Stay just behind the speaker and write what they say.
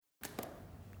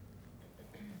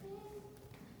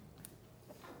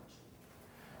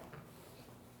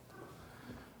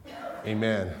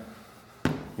Amen.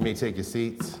 You may take your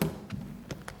seats.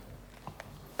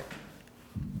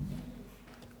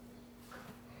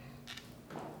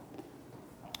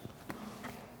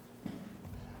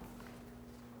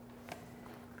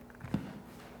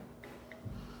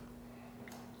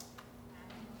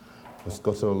 Let's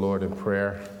go to the Lord in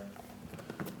prayer.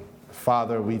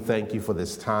 Father, we thank you for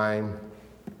this time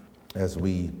as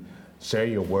we share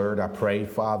your word. I pray,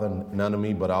 Father, none of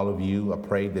me but all of you. I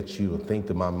pray that you will think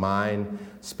to my mind,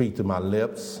 speak to my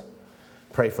lips.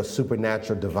 Pray for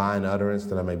supernatural divine utterance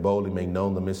that I may boldly make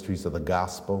known the mysteries of the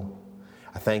gospel.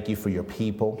 I thank you for your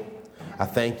people. I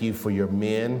thank you for your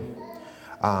men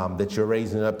that you're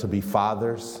raising up to be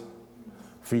fathers,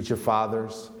 future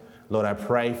fathers. Lord, I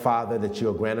pray, Father, that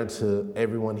you'll grant unto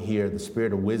everyone here the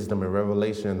spirit of wisdom and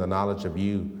revelation and the knowledge of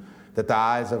you, that the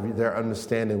eyes of their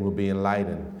understanding will be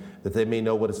enlightened, that they may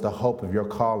know what is the hope of your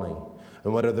calling,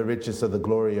 and what are the riches of the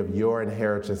glory of your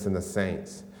inheritance in the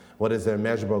saints, what is the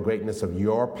immeasurable greatness of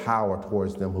your power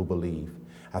towards them who believe.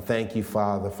 I thank you,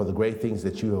 Father, for the great things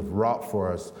that you have wrought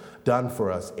for us, done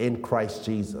for us in Christ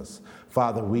Jesus.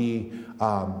 Father, we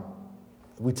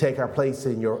take our place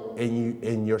in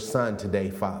your Son today,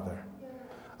 Father.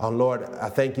 Oh, Lord, I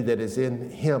thank you that it's in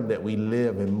him that we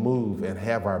live and move and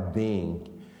have our being.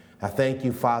 I thank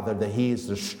you, Father, that he is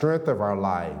the strength of our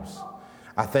lives.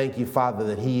 I thank you, Father,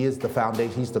 that he is the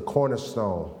foundation. He's the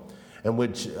cornerstone in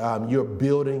which you're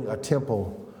building a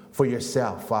temple for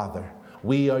yourself, Father.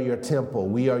 We are your temple.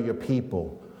 We are your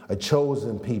people, a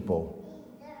chosen people,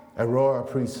 a royal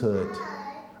priesthood,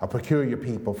 a peculiar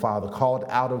people, Father, called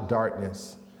out of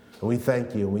darkness. And we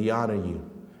thank you and we honor you.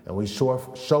 And we show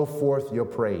forth your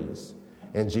praise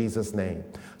in Jesus' name.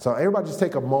 So everybody just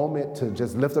take a moment to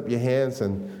just lift up your hands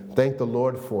and thank the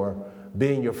Lord for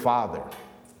being your Father.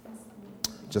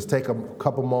 Just take a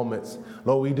couple moments.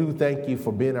 Lord, we do thank you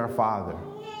for being our Father.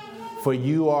 For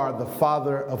you are the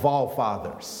Father of all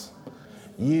fathers.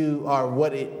 You are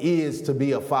what it is to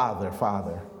be a father,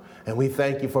 Father. And we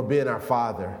thank you for being our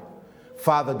Father.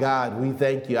 Father God, we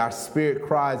thank you. Our spirit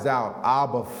cries out,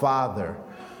 Abba, Father.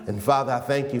 And Father, I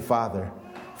thank you, Father,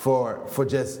 for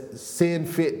just seeing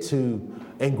fit to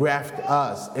engraft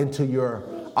us into your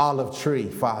olive tree,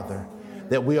 Father,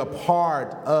 that we are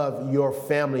part of your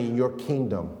family and your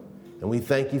kingdom. And we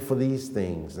thank you for these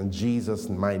things in Jesus'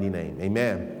 mighty name.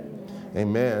 Amen.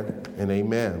 Amen and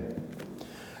amen.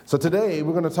 So today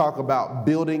we're going to talk about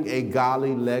building a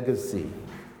godly legacy.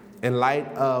 In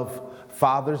light of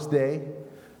Father's Day,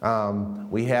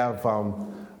 we have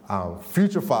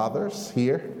future fathers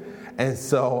here, and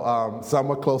so some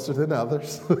are closer than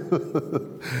others.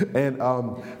 And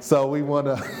so we want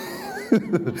to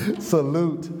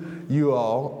salute you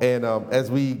all, and as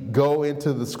we go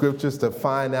into the scriptures to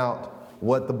find out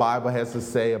what the Bible has to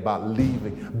say about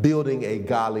building a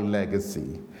godly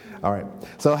legacy. All right,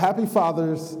 so happy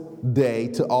Father's Day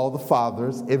to all the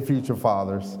fathers and future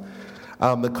fathers.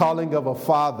 The calling of a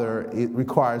father, it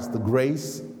requires the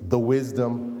grace, the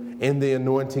wisdom, and the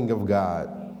anointing of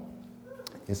God.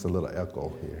 It's a little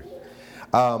echo here.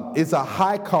 It's a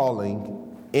high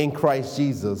calling in Christ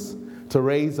Jesus to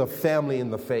raise a family in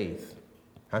the faith.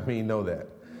 How many of you know that?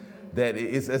 That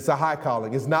it's a high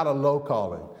calling. It's not a low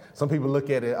calling. Some people look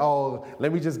at it, oh,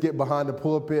 let me just get behind the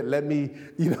pulpit. Let me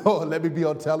be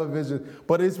on television.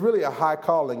 But it's really a high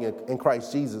calling in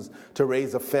Christ Jesus to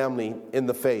raise a family in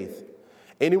the faith.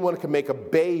 Anyone can make a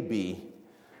baby,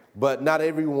 but not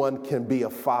everyone can be a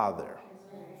father.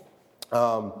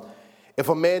 If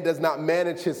a man does not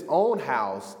manage his own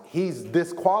house, he's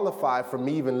disqualified from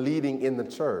even leading in the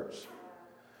church.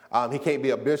 He can't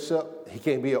be a bishop. He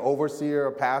can't be an overseer,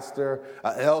 a pastor,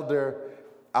 an elder.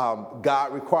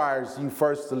 God requires you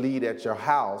first to lead at your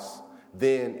house,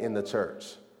 then in the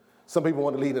church. Some people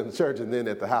want to lead in the church and then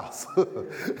at the house.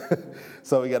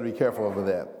 So we got to be careful over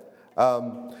that.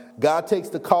 God takes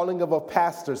the calling of a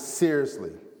pastor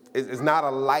seriously. It's not a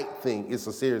light thing. It's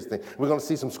a serious thing. We're going to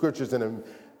see some scriptures in a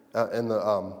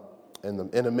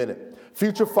minute.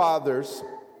 Future fathers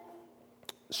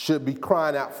should be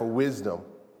crying out for wisdom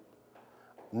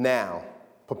now,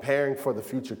 preparing for the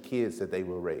future kids that they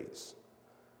will raise.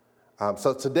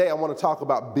 So today I want to talk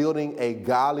about building a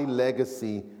godly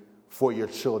legacy for your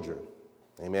children.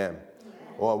 Amen.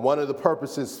 Well, one of the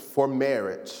purposes for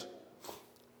marriage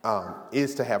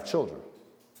is to have children.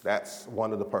 That's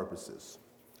one of the purposes.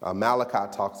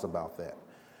 Malachi talks about that.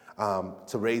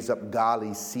 To raise up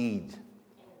godly seed,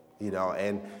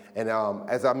 and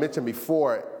as I mentioned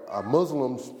before,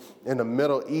 Muslims in the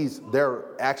Middle East,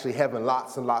 they're actually having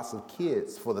lots and lots of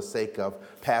kids for the sake of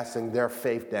passing their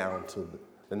faith down to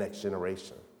the next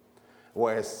generation.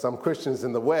 whereas some Christians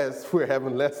in the West, we're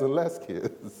having less and less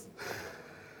kids.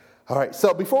 All right,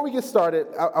 so before we get started,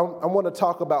 I want to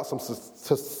talk about some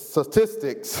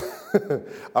statistics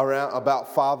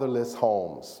about fatherless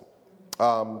homes.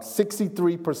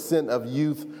 63% of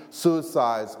youth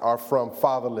suicides are from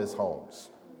fatherless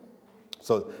homes.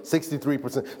 So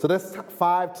 63%. So that's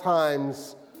 5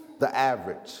 times the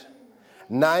average.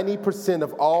 90%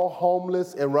 of all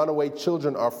homeless and runaway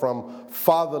children are from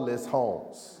fatherless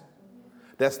homes.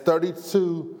 That's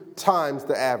 32 times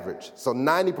the average. So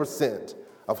 90%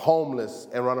 of homeless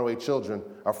and runaway children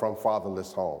are from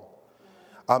fatherless home.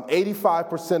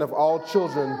 85% of all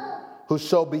children who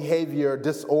show behavior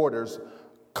disorders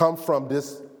come from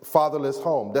this fatherless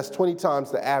home. That's 20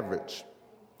 times the average.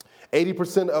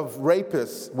 80% of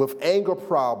rapists with anger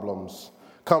problems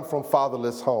come from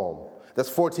fatherless home. That's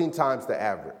 14 times the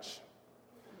average.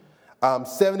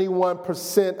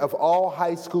 71% of all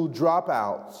high school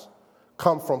dropouts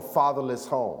come from fatherless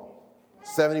home.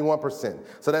 71%.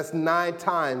 So that's 9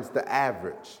 times the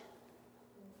average.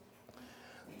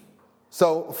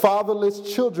 So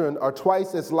fatherless children are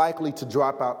twice as likely to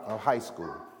drop out of high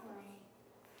school.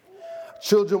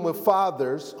 Children with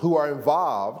fathers who are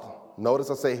involved,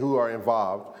 notice I say who are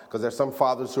involved, because there's some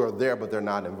fathers who are there but they're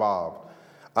not involved,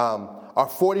 are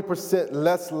 40%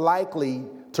 less likely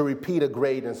to repeat a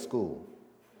grade in school.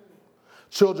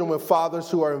 Children with fathers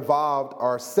who are involved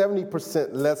are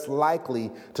 70% less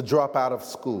likely to drop out of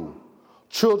school.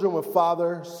 Children with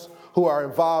fathers who are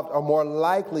involved are more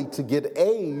likely to get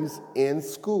A's in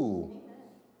school.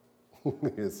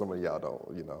 Some of y'all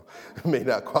don't, may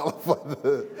not qualify.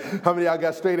 How many of y'all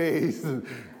got straight A's? All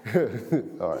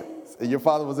right. Your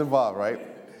father was involved, right?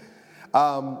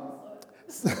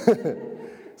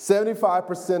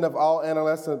 75% of all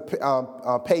adolescent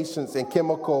patients in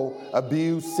chemical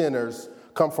abuse centers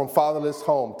come from fatherless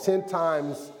home, 10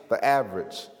 times the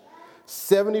average.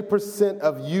 70%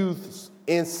 of youths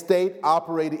in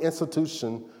state-operated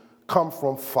institutions come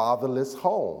from fatherless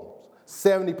homes.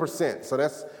 70%. So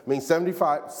that means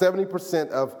 70%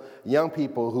 of young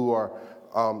people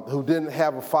who didn't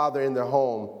have a father in their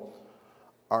home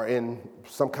are in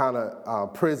some kind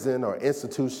of prison or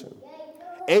institution.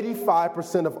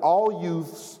 85% of all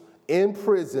youths in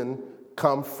prison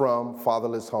come from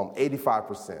fatherless home.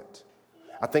 85%.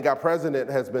 I think our president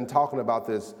has been talking about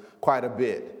this quite a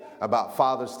bit, about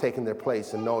fathers taking their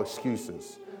place and no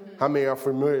excuses. How many are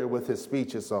familiar with his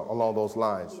speeches along those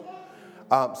lines?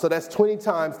 So that's 20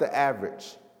 times the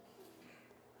average.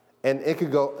 And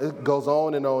it goes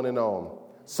on and on and on.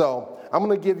 So I'm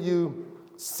going to give you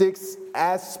 6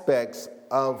 aspects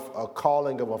of a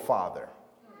calling of a father.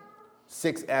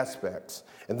 6 aspects.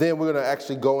 And then we're going to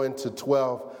actually go into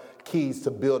 12 keys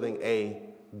to building a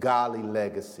godly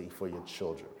legacy for your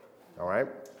children. All right?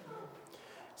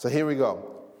 So here we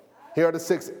go. Here are the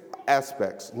 6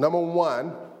 aspects. Number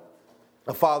 1,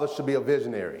 a father should be a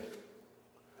visionary.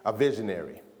 A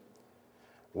visionary.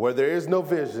 Where there is no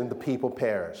vision, the people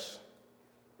perish.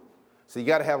 So you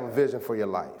got to have a vision for your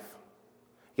life.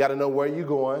 You got to know where you're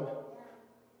going.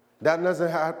 That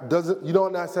you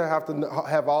don't necessarily have to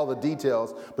have all the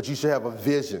details, but you should have a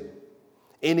vision.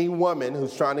 Any woman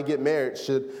who's trying to get married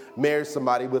should marry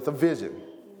somebody with a vision.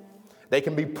 They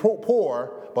can be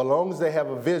poor, but as long as they have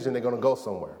a vision, they're going to go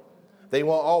somewhere. They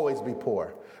won't always be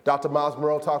poor. Dr. Miles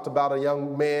Monroe talked about a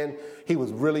young man. He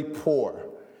was really poor,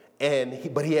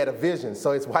 but he had a vision.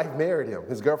 So his wife married him.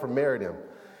 His girlfriend married him.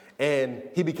 And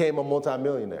he became a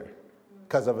multimillionaire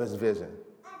because of his vision.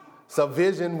 So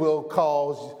vision will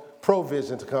cause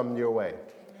provision to come your way.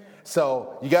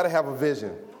 So you got to have a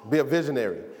vision. Be a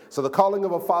visionary. So the calling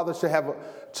of a father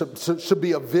should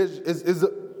be a vision,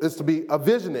 is to be a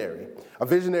visionary. A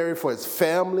visionary for his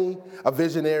family, a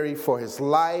visionary for his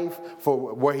life,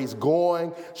 for where he's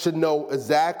going, should know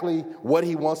exactly what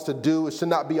he wants to do. It should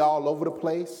not be all over the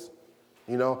place.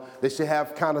 They should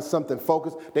have kind of something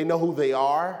focused. They know who they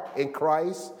are in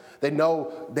Christ. They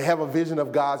know they have a vision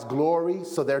of God's glory,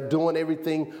 so they're doing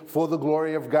everything for the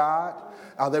glory of God.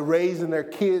 They're raising their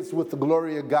kids with the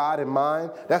glory of God in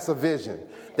mind. That's a vision.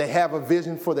 They have a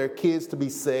vision for their kids to be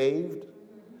saved.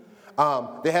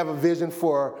 They have a vision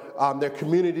for their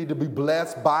community to be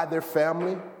blessed by their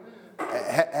family,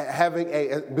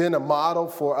 been a model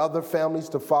for other families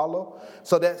to follow.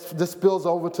 So this spills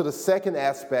over to the second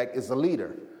aspect, is a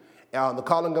leader. The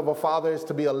calling of a father is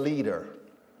to be a leader.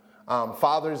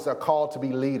 Fathers are called to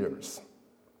be leaders.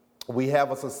 We have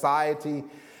a society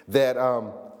that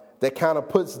kind of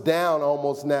puts down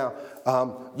almost now,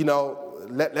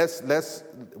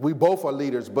 we both are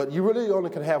leaders, but you really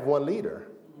only can have one leader.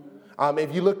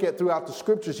 If you look at throughout the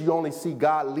scriptures, you only see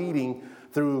God leading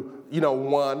through,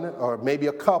 one or maybe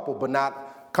a couple, but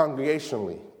not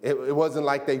congregationally. It wasn't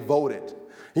like they voted.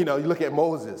 You look at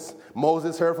Moses.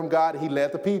 Moses heard from God. He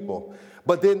led the people.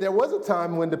 But then there was a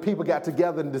time when the people got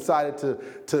together and decided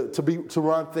to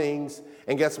run things.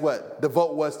 And guess what? The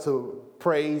vote was to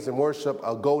praise and worship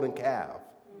a golden calf.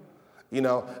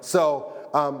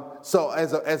 So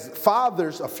as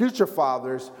fathers, or future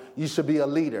fathers, you should be a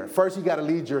leader. First, you got to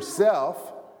lead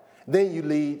yourself. Then you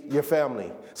lead your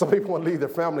family. Some people want to lead their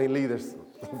family and lead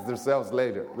themselves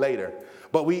later.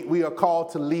 But we are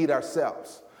called to lead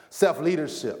ourselves.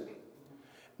 Self-leadership.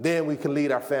 Then we can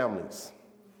lead our families.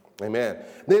 Amen.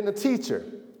 Then the teacher.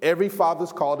 Every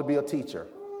father's called to be a teacher.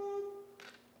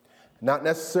 Not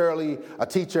necessarily a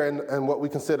teacher in what we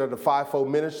consider the fivefold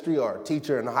ministry or a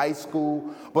teacher in high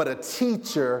school, but a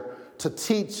teacher to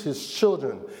teach his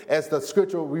children. As the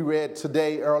scripture we read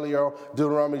today earlier,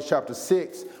 Deuteronomy chapter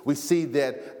 6, we see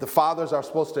that the fathers are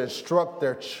supposed to instruct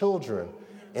their children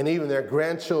and even their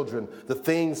grandchildren the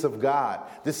things of God.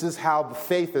 This is how the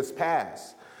faith is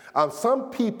passed. Some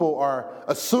people are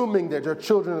assuming that their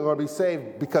children are going to be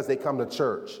saved because they come to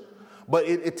church. But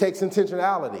it takes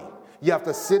intentionality. You have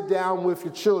to sit down with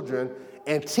your children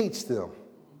and teach them.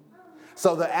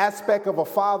 So the aspect of a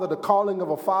father, the calling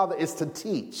of a father is to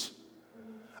teach.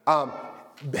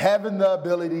 Having the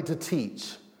ability to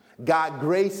teach. God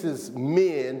graces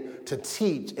men to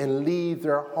teach and lead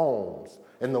their homes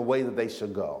in the way that they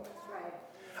should go.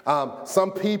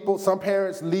 Some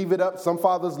parents leave it up, some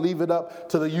fathers leave it up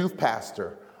to the youth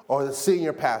pastor or the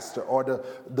senior pastor or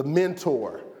the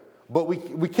mentor. But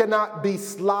we cannot be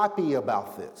sloppy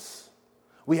about this.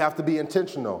 We have to be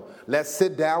intentional. Let's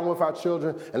sit down with our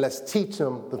children and let's teach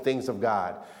them the things of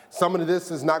God. Some of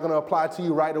this is not going to apply to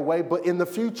you right away, but in the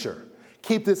future,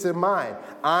 keep this in mind.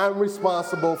 I'm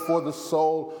responsible for the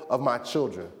soul of my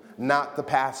children, not the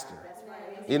pastor.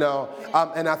 And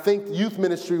I think youth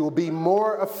ministry will be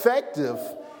more effective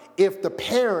if the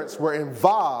parents were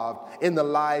involved in the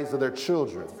lives of their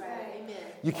children.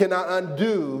 You cannot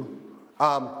undo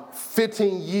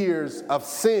 15 years of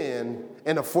sin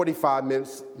in a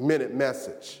 45-minute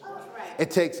message.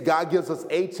 God gives us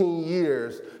 18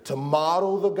 years to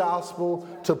model the gospel,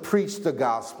 to preach the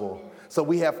gospel. So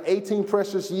we have 18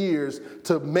 precious years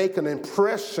to make an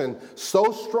impression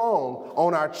so strong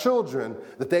on our children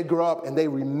that they grow up and they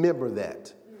remember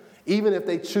that. Even if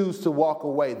they choose to walk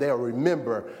away, they'll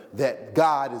remember that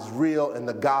God is real in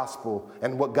the gospel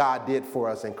and what God did for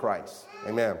us in Christ.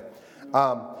 Amen.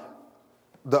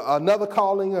 Another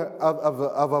calling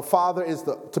of a father is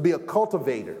to be a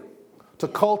cultivator, to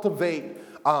cultivate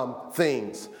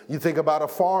things. You think about a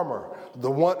farmer,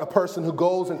 a person who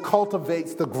goes and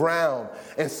cultivates the ground.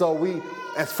 And so we,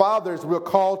 as fathers, we're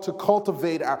called to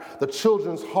cultivate the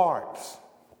children's hearts.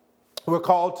 We're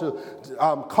called to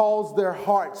cause their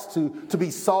hearts to be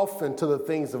softened to the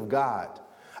things of God.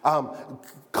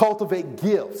 Cultivate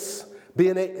gifts.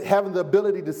 Having the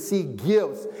ability to see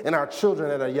gifts in our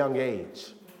children at a young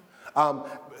age.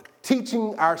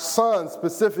 Teaching our sons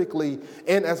specifically,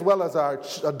 and as well as our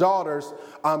daughters,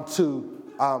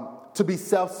 to be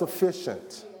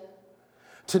self-sufficient,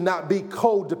 to not be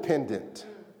codependent,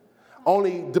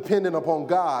 only dependent upon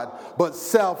God, but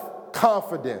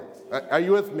self-confident. Are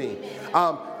you with me?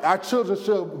 Our children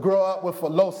should grow up with a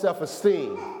low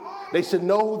self-esteem. They should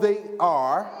know who they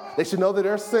are. They should know that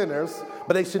they're sinners,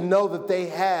 but they should know that they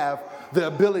have the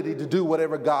ability to do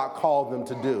whatever God called them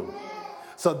to do.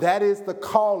 So that is the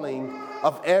calling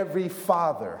of every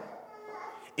father,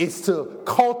 is to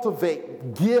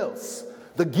cultivate gifts,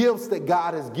 the gifts that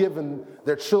God has given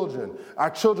their children.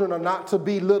 Our children are not to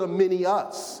be little mini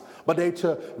us, but they're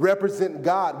to represent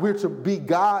God. We're to be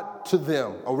God to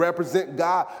them, or represent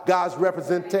God's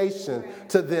representation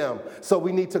to them. So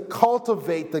we need to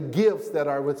cultivate the gifts that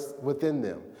are within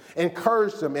them.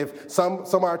 Encourage them. If some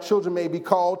of our children may be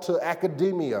called to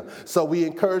academia, so we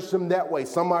encourage them that way.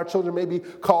 Some of our children may be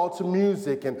called to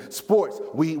music and sports.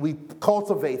 We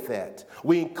cultivate that.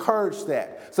 We encourage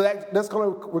that. So that's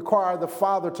going to require the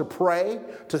father to pray,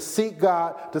 to seek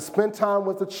God, to spend time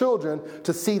with the children,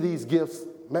 to see these gifts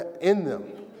in them,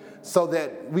 so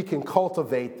that we can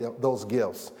cultivate those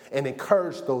gifts and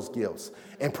encourage those gifts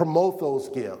and promote those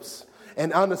gifts.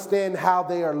 And understand how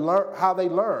they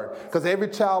learn, because every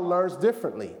child learns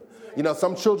differently.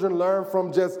 Some children learn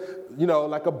from just,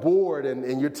 like a board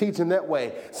and you're teaching that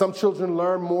way. Some children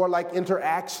learn more like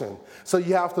interaction. So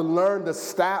you have to learn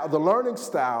the learning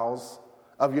styles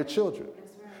of your children.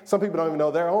 Some people don't even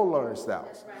know their own learning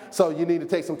styles. So you need to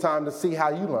take some time to see how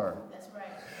you learn.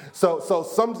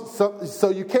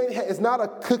 So you can't. It's not a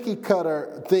cookie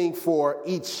cutter thing for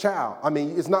each child. I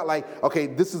mean, it's not like, okay,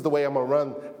 this is the way I'm gonna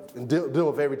run and deal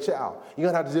with every child. You're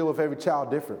gonna have to deal with every child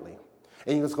differently,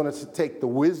 and you're just gonna take the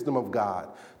wisdom of God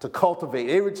to cultivate.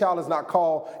 Every child is not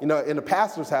called, in the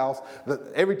pastor's house.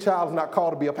 Every child is not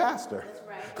called to be a pastor,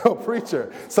 a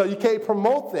preacher. So you can't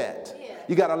promote that. Yeah.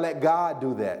 You got to let God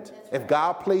do that. If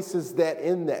God places that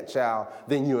in that child,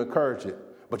 then you encourage it.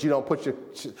 But you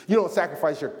don't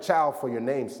sacrifice your child for your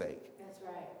namesake. That's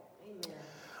right.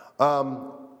 Amen.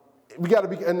 We got to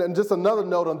be, and just another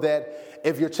note on that,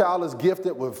 if your child is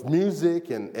gifted with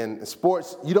music and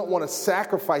sports, you don't want to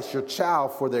sacrifice your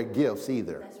child for their gifts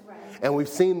either. That's right. And we've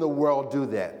seen the world do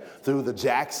that through the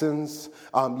Jacksons.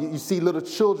 You see little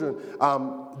children,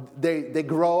 they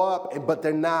grow up, but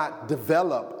they're not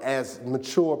developed as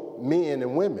mature men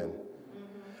and women.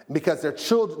 Because their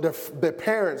children, their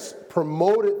parents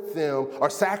promoted them or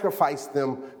sacrificed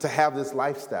them to have this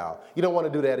lifestyle. You don't want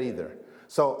to do that either.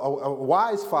 So a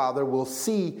wise father will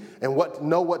see and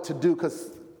know what to do,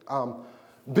 because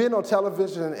being on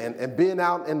television and being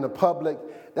out in the public,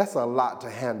 that's a lot to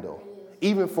handle,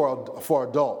 even for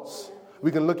adults.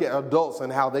 We can look at adults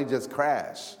and how they just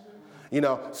crash.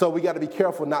 So we got to be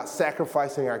careful not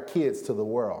sacrificing our kids to the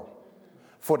world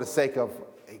for the sake of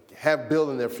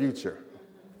building their future.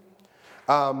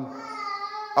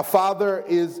 A father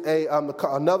is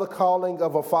another calling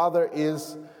of a father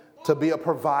is to be a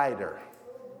provider.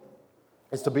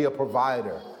 It's to be a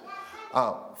provider.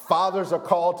 Fathers are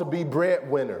called to be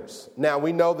breadwinners. Now,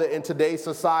 we know that in today's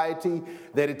society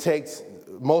that it takes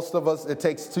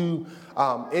two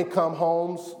income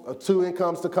homes, two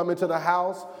incomes to come into the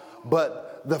house,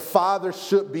 but the father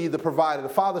should be the provider. The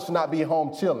father should not be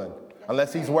home chilling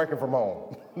unless he's working from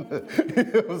home. You know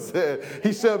what I'm saying?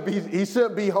 He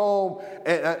should be home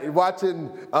and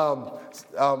watching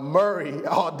Murray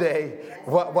all day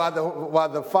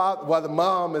while the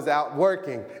mom is out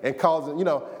working and causing, you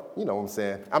know what I'm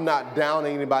saying. I'm not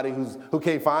downing anybody who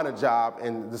can't find a job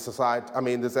in this society. I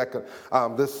mean, this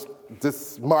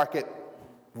market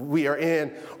we are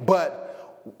in,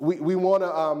 but we want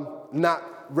to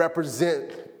not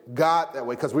represent God that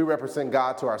way, because we represent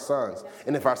God to our sons.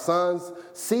 And if our sons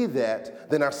see that,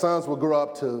 then our sons will grow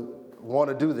up to want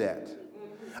to do that.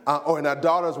 And our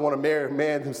daughters want to marry a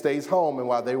man who stays home and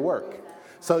while they work.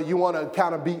 So you want to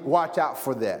kind of watch out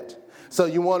for that. So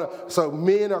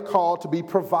men are called to be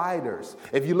providers.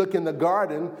 If you look in the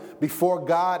garden, before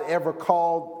God ever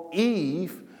called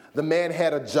Eve, the man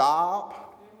had a job.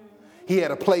 He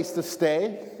had a place to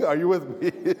stay. Are you with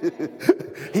me?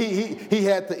 he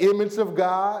had the image of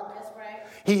God. That's right.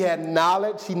 He had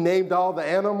knowledge. He named all the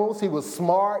animals. He was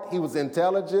smart. He was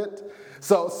intelligent.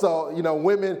 So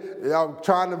women are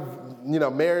trying to,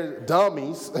 marry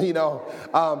dummies. You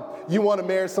want to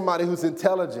marry somebody who's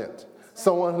intelligent,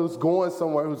 someone who's going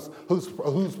somewhere,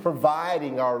 who's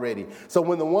providing already. So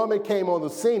when the woman came on the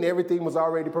scene, everything was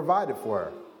already provided for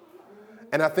her.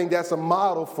 And I think that's a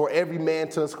model for every man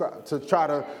to try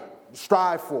to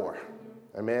strive for.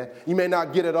 Amen. You may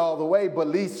not get it all the way, but at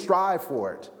least strive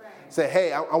for it. Say,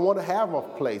 hey, I want to have a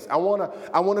place. I want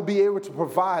to be able to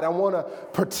provide. I want to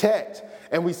protect.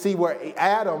 And we see where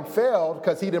Adam failed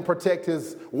because he didn't protect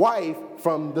his wife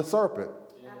from the serpent.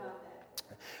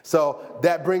 So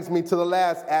that brings me to the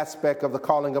last aspect of the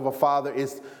calling of a father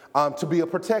is to be a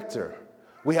protector.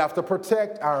 We have to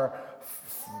protect our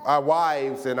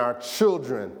wives and our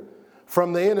children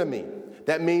from the enemy.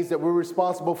 That means that we're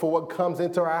responsible for what comes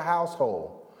into our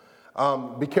household.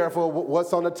 Be careful of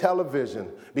what's on the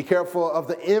television. Be careful of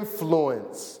the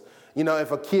influence.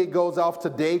 If a kid goes off to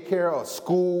daycare or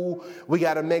school, we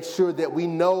got to make sure that we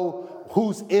know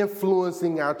who's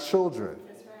influencing our children.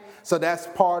 That's right. So that's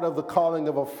part of the calling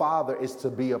of a father, is to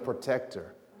be a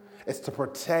protector. It's to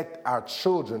protect our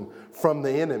children from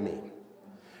the enemy.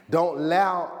 Don't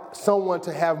allow someone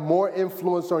to have more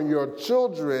influence on your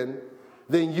children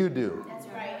than you do. That's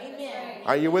right. Amen.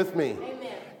 Are you with me?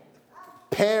 Amen.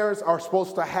 Parents are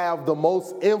supposed to have the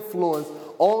most influence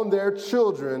on their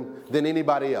children than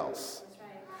anybody else. That's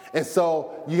right. And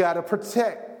so you got to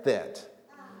protect that.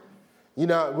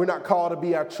 We're not called to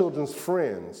be our children's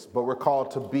friends, but we're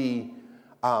called to be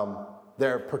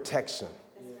their protection.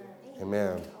 Right.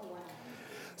 Amen.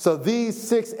 So these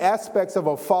 6 aspects of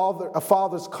a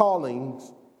father's calling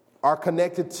are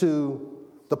connected to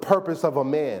the purpose of a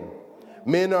man.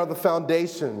 Men are the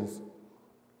foundations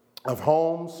of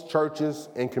homes, churches,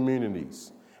 and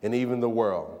communities, and even the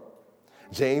world.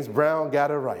 James Brown got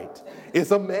it right.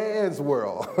 It's a man's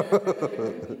world.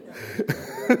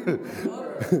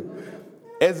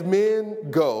 As men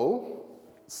go,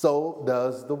 so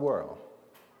does the world.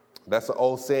 That's an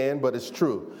old saying, but it's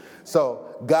true.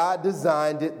 So God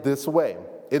designed it this way.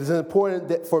 It is important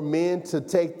that for men to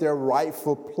take their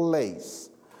rightful place.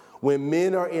 When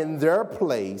men are in their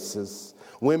places,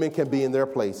 women can be in their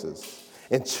places.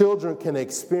 And children can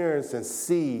experience and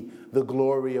see the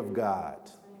glory of God.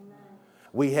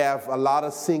 We have a lot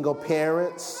of single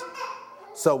parents.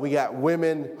 So we got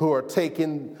women who are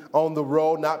taken on the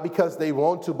road, not because they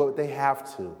want to, but they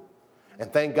have to.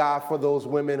 And thank God for those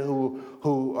women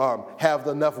who have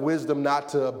enough wisdom not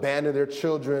to abandon their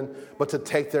children, but to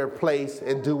take their place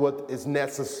and do what is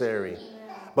necessary.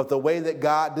 But the way that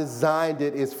God designed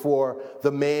it is for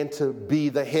the man to be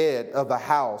the head of the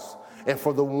house and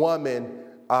for the woman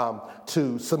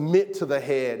to submit to the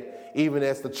head, even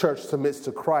as the church submits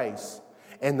to Christ.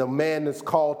 And the man is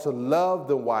called to love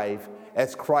the wife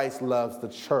as Christ loves the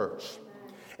church.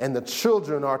 And the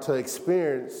children are to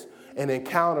experience and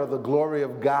encounter the glory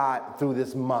of God through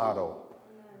this model.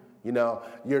 You know,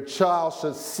 your child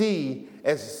should see,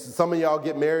 as some of y'all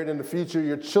get married in the future,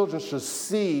 your children should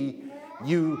see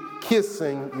you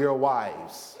kissing your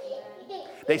wives.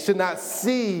 They should not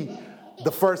see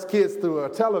the first kiss through a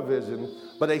television,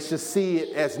 but they should see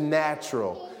it as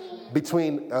natural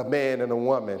between a man and a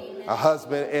woman, a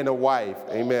husband and a wife.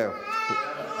 Amen.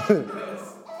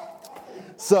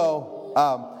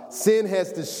 So, sin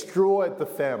has destroyed the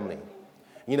family.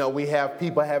 You know, we have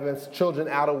people having children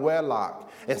out of wedlock.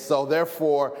 And so,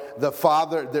 therefore, the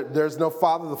father, there's no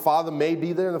father. The father may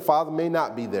be there and the father may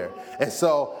not be there. And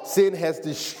so, sin has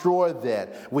destroyed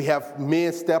that. We have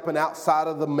men stepping outside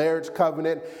of the marriage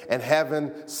covenant and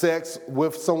having sex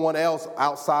with someone else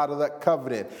outside of that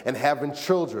covenant and having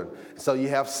children. So, you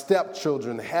have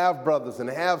stepchildren, have brothers, and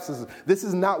have sisters. This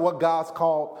is not what God's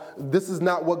called. This is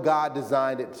not what God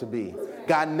designed it to be.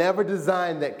 God never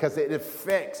designed that because it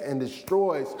affects and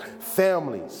destroys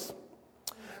families.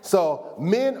 So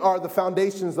men are the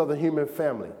foundations of the human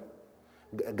family.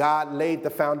 God laid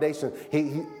the foundation.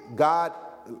 God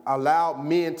allowed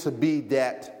men to be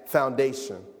that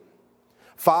foundation.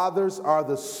 Fathers are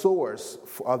the source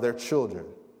of their children.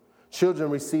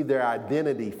 Children receive their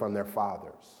identity from their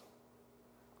fathers.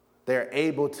 They're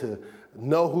able to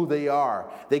know who they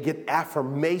are. They get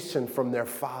affirmation from their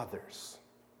fathers.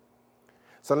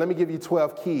 So let me give you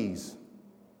 12 keys.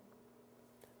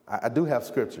 I do have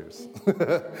scriptures.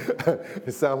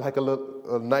 It sounds like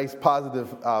a nice, positive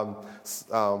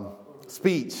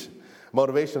speech,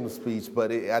 motivational speech,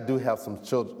 but I do have some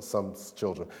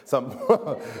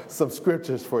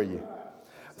scriptures for you.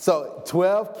 So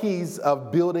 12 keys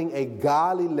of building a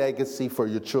godly legacy for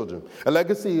your children. A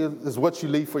legacy is what you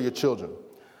leave for your children.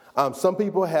 Some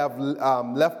people have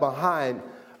left behind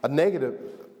a negative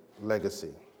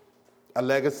legacy, a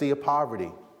legacy of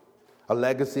poverty, a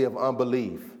legacy of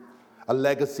unbelief, a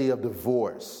legacy of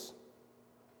divorce,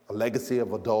 a legacy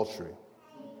of adultery.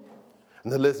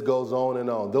 And the list goes on and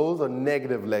on. Those are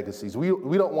negative legacies. We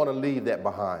don't want to leave that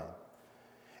behind.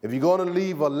 If you're going to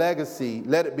leave a legacy,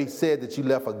 let it be said that you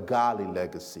left a godly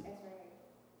legacy.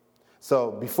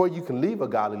 So before you can leave a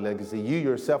godly legacy, you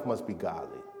yourself must be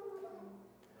godly.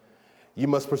 You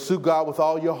must pursue God with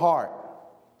all your heart,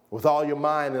 with all your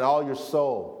mind and all your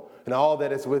soul, and all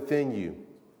that is within you.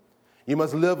 You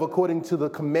must live according to the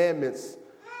commandments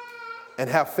and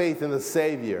have faith in the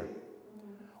Savior.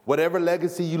 Whatever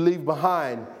legacy you leave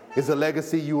behind is a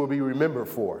legacy you will be remembered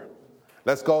for.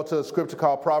 Let's go to a scripture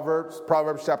called Proverbs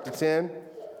chapter 10.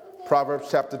 Proverbs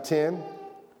chapter 10.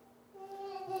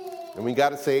 And we got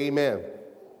to say amen.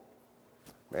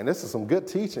 Man, this is some good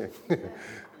teaching.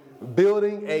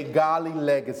 Building a godly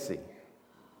legacy.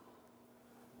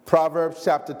 Proverbs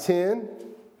chapter 10,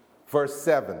 verse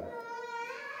 7.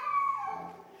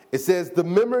 It says, the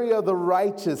memory of the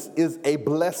righteous is a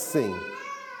blessing,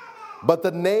 but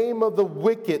the name of the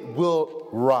wicked will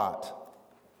rot.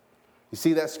 You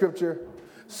see that scripture?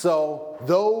 So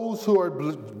those who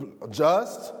are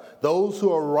just, those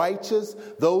who are righteous,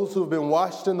 those who have been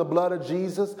washed in the blood of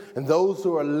Jesus, and those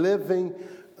who are living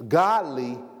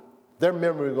godly, their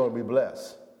memory is going to be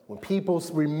blessed. When people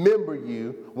remember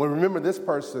you, remember this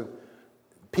person,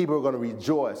 people are going to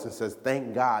rejoice and says,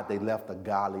 thank God they left a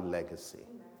godly legacy.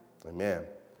 Amen.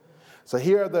 So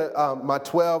here are my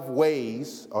 12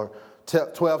 ways or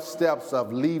 12 steps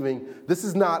of leaving. This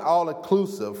is not all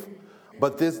inclusive,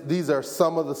 but these are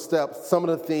some of the steps, some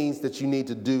of the things that you need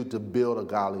to do to build a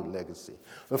godly legacy.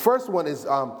 The first one is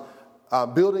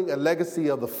building a legacy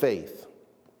of the faith.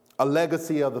 A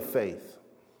legacy of the faith.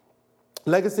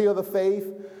 Legacy of the faith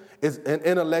is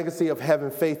in a legacy of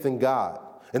having faith in God.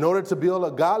 In order to build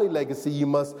a godly legacy, you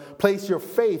must place your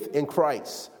faith in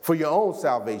Christ for your own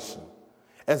salvation.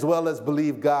 as well as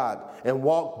believe God and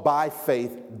walk by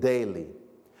faith daily.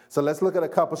 So let's look at a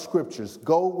couple scriptures.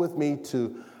 Go with me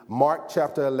to Mark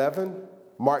chapter 11.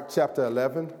 Mark chapter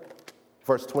 11,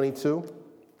 verse 22.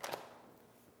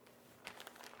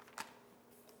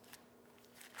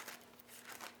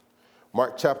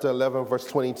 Mark chapter 11, verse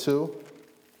 22.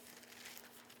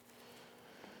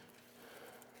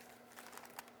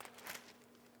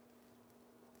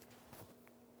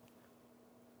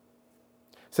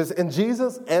 It says, and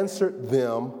Jesus answered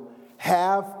them,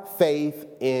 have faith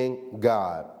in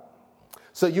God.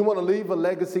 So you want to leave a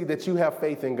legacy that you have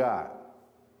faith in God.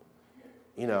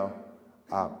 You know,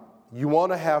 you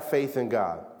want to have faith in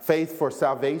God. Faith for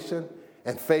salvation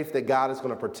and faith that God is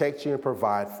going to protect you and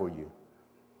provide for you.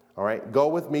 All right, go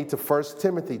with me to 1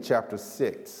 Timothy chapter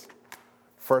 6.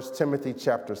 1 Timothy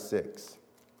chapter 6.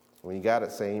 When you got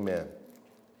it, say amen.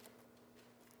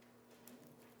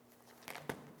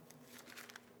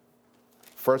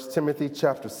 First Timothy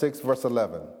chapter 6, verse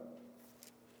 11.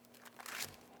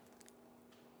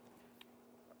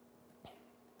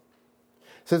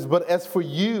 It says, but as for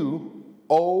you,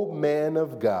 O man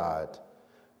of God,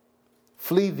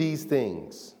 flee these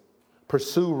things.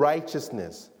 Pursue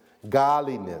righteousness,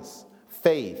 godliness,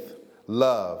 faith,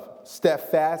 love,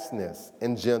 steadfastness,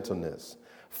 and gentleness.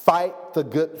 Fight the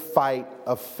good fight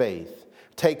of faith.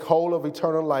 Take hold of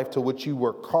eternal life to which you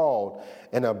were called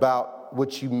and about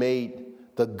which you made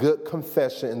the good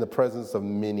confession in the presence of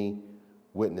many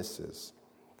witnesses.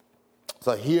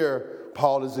 So here,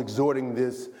 Paul is exhorting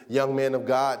this young man of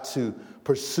God to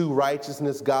pursue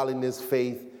righteousness, godliness,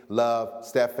 faith, love,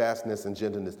 steadfastness, and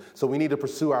gentleness. So we need to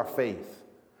pursue our faith.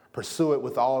 Pursue it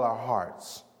with all our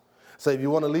hearts. So if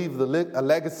you want to leave a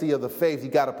legacy of the faith, you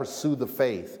got to pursue the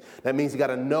faith. That means you got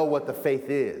to know what the faith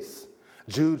is.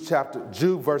 Jude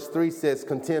verse 3 says,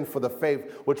 contend for the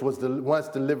faith which was once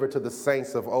delivered to the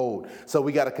saints of old. So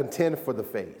we got to contend for the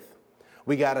faith.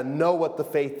 We got to know what the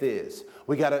faith is.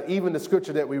 We got to, even the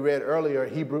scripture that we read earlier,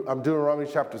 Deuteronomy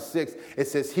chapter 6, it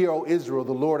says, hear, O Israel,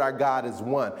 the Lord our God is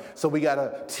one. So we got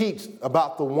to teach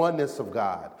about the oneness of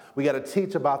God. We got to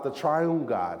teach about the triune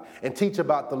God and teach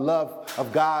about the love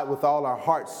of God with all our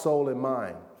heart, soul, and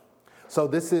mind. So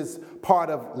this is part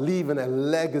of leaving a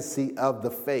legacy of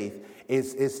the faith,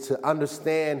 is to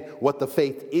understand what the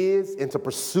faith is and to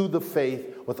pursue the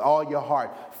faith with all your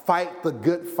heart. Fight the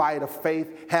good fight of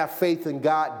faith. Have faith in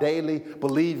God daily.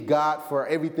 Believe God for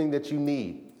everything that you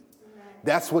need.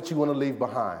 That's what you want to leave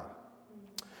behind.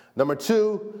 Number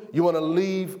 2, you want to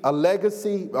leave a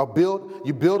legacy or build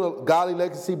a godly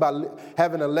legacy by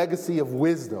having a legacy of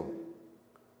wisdom.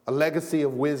 A legacy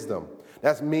of wisdom.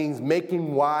 That means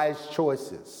making wise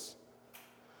choices.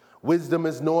 Wisdom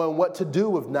is knowing what to do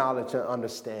with knowledge and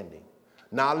understanding.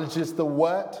 Knowledge is the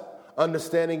what,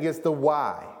 understanding is the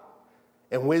why,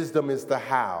 and wisdom is the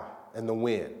how and the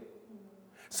when.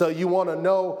 So you want to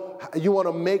know, you want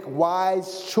to make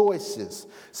wise choices.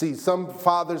 See, some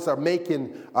fathers are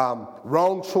making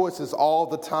wrong choices all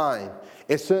the time.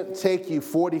 It shouldn't take you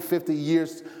 40, 50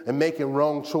 years in making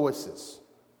wrong choices.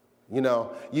 You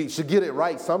know, you should get it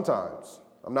right sometimes.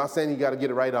 I'm not saying you got to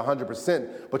get it right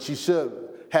 100%, but you should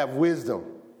have wisdom,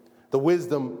 the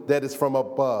wisdom that is from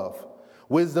above.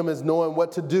 Wisdom is knowing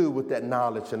what to do with that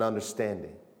knowledge and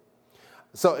understanding.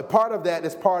 So part of that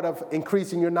is part of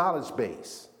increasing your knowledge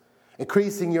base,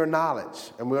 increasing your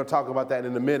knowledge. And we're going to talk about that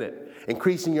in a minute.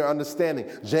 Increasing your understanding.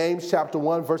 James chapter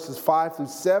 1, verses 5 through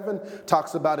 7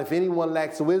 talks about if anyone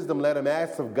lacks wisdom, let him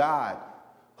ask of God,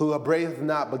 who upbraideth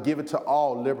not, but giveth to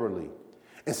all liberally.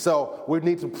 And so we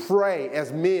need to pray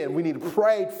as men. We need to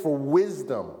pray for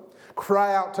wisdom.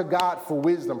 Cry out to God for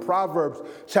wisdom. Proverbs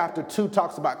chapter 2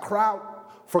 talks about cry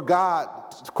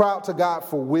out to God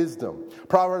for wisdom.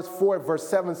 Proverbs 4 verse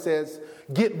 7 says,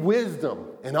 get wisdom,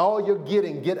 and all you're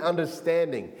getting, get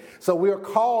understanding. So we are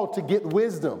called to get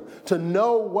wisdom, to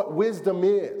know what wisdom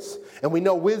is. And we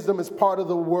know wisdom is part of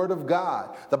the Word of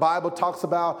God. The Bible talks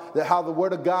about how the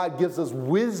Word of God gives us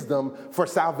wisdom for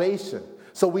salvation.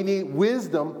 So we need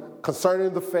wisdom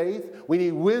concerning the faith. We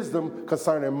need wisdom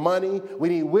concerning money. We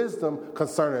need wisdom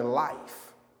concerning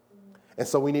life. And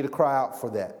so we need to cry out for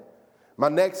that. My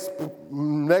next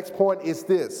point is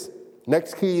this.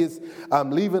 Next key is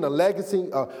leaving a legacy,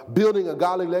 building a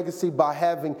godly legacy by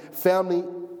having family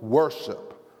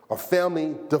worship or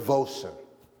family devotion.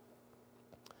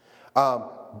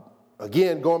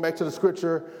 Again, going back to the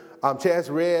scripture, Chaz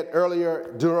read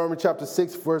earlier, Deuteronomy chapter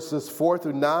 6, verses 4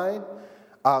 through 9.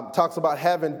 Talks about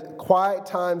having quiet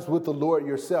times with the Lord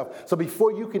yourself. So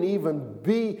before you can even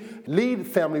lead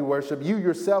family worship, you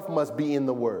yourself must be in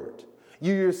the Word.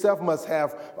 You yourself must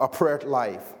have a prayer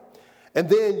life. And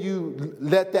then you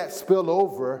let that spill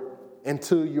over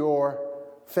into your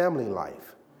family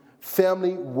life.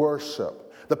 Family worship.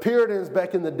 The Puritans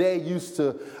back in the day used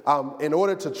to, in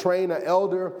order to train an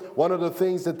elder, one of the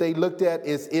things that they looked at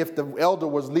is if the elder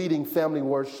was leading family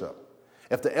worship.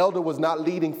 If the elder was not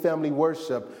leading family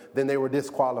worship, then they were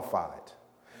disqualified.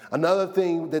 Another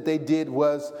thing that they did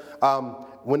was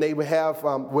when they would have,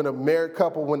 when a married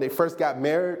couple, when they first got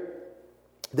married,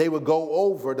 they would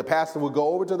the pastor would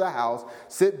go over to the house,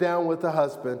 sit down with the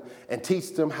husband, and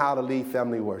teach them how to lead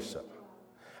family worship.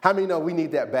 How many know we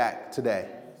need that back today?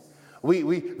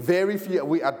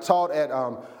 I taught at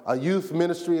a youth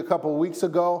ministry a couple of weeks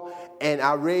ago, and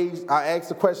I asked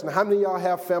the question, how many of y'all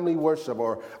have family worship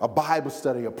or a Bible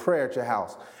study or prayer at your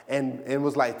house? And it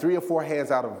was like 3 or 4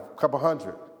 hands out of a couple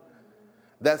hundred.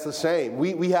 That's a shame.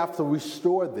 We have to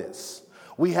restore this.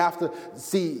 We have to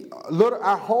see,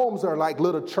 our homes are like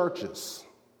little churches,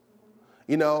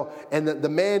 and the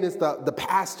man is the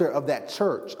pastor of that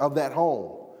church, of that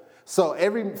home. So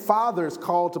every father is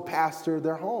called to pastor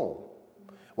their home.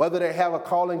 Whether they have a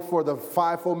calling for the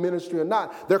fivefold ministry or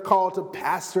not, they're called to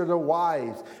pastor their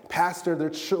wives, pastor their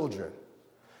children.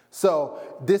 So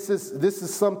this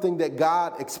is something that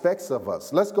God expects of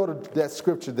us. Let's go to that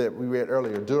scripture that we read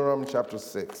earlier, Deuteronomy chapter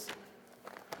 6.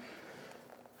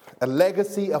 A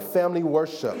legacy of family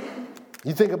worship.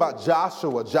 You think about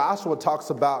Joshua. Joshua talks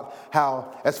about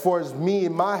how, as far as me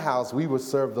and my house, we will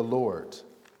serve the Lord.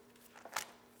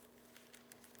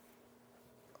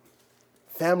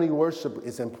 Family worship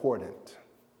is important.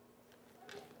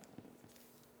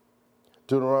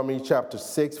 Deuteronomy chapter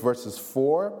 6, verses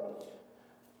 4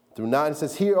 through 9, it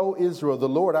says, "Hear, O Israel, the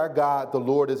Lord our God, the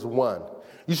Lord is one.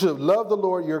 You should love the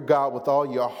Lord your God with all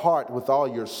your heart, with all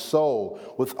your soul,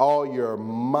 with all your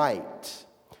might.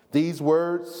 These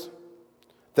words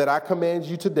that I command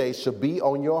you today shall be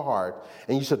on your heart,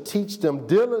 and you shall teach them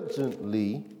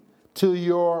diligently to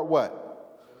your"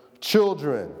 what?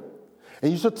 "Children.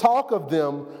 And you shall talk of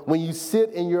them when you sit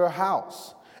in your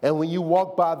house, and when you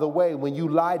walk by the way, when you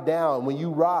lie down, when you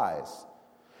rise."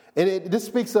 And this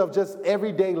speaks of just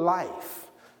everyday life,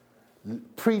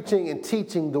 preaching and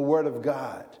teaching the Word of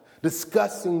God,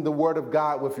 discussing the Word of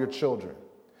God with your children.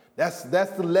 That's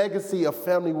the legacy of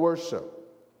family worship.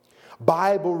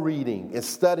 Bible reading and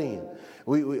studying.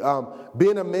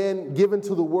 Being a man given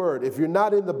to the Word. If you're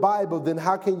not in the Bible, then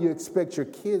how can you expect your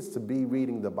kids to be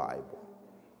reading the Bible?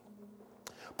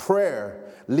 Prayer,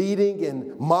 leading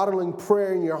and modeling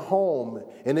prayer in your home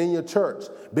and in your church.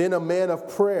 Being a man of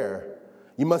prayer.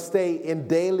 You must stay in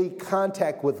daily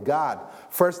contact with God.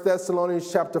 1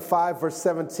 Thessalonians chapter 5, verse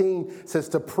 17 says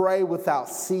to pray without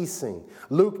ceasing.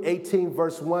 Luke 18,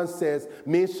 verse 1 says,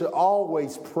 men should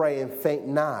always pray and faint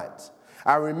not.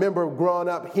 I remember growing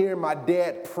up hearing my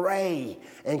dad pray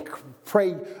and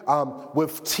pray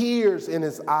with tears in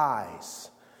his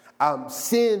eyes.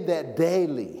 Seeing that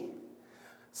daily.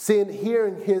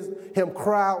 Hearing him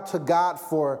cry out to God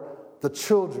for the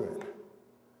children.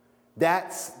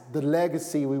 That's the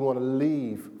legacy we want to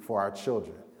leave for our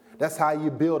children. That's how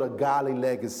you build a godly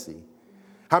legacy.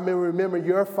 How many remember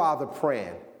your father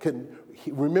praying?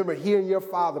 Remember hearing your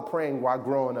father praying while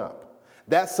growing up?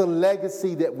 That's a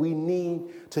legacy that we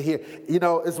need to hear.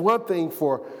 It's one thing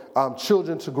for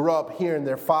children to grow up hearing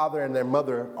their father and their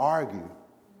mother argue.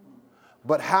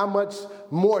 But how much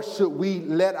more should we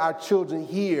let our children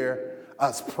hear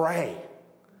us pray?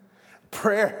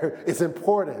 Prayer is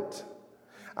important.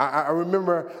 I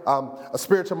remember a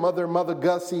spiritual mother, Mother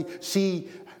Gussie, she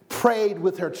prayed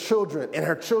with her children, and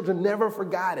her children never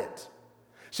forgot it.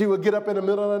 She would get up in the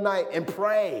middle of the night and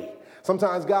pray.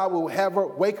 Sometimes God will have her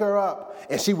wake her up,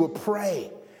 and she would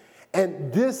pray.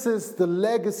 And this is the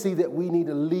legacy that we need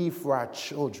to leave for our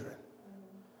children.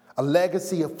 A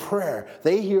legacy of prayer.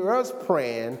 They hear us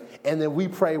praying, and then we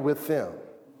pray with them.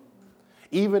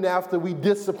 Even after we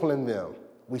discipline them,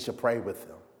 we should pray with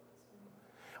them.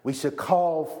 We should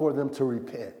call for them to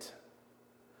repent.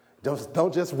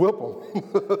 Don't just whip them.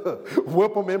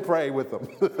 Whip them and pray with them.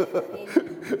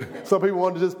 Some people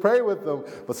want to just pray with them,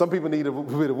 but some people need a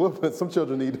bit of whipping. Some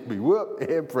children need to be whipped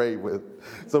and prayed with.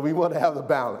 So we want to have the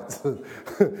balance.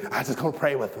 I'm just going to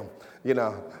pray with them.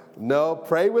 No,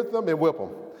 pray with them and whip them.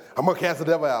 I'm going to cast the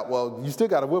devil out. Well, you still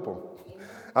got to whip them.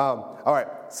 All right,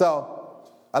 so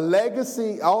a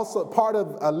legacy, also part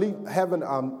of having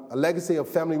a legacy of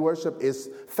family worship is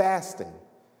fasting.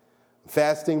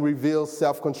 Fasting reveals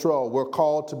self-control. We're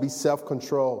called to be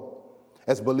self-controlled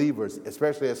as believers,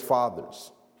 especially as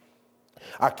fathers.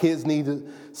 Our kids need to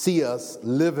see us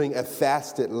living a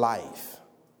fasted life.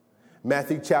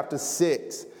 Matthew chapter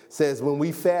 6 says when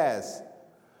we fast,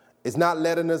 it's not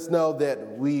letting us know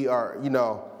that we are,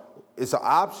 it's an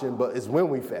option, but it's when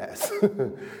we fast.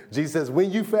 Jesus says,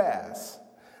 when you fast.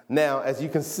 Now, as you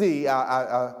can see,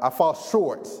 I fall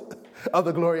short of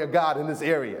the glory of God in this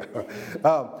area.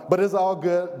 But it's all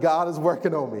good. God is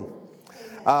working on me.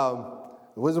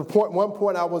 There was one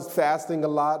point I was fasting a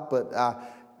lot, but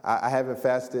I haven't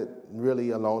fasted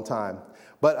really a long time.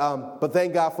 But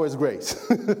thank God for his grace.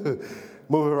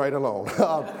 Moving right along.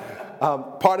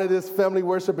 Part of this family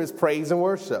worship is praise and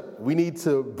worship. We need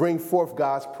to bring forth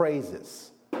God's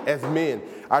praises as men.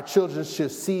 Our children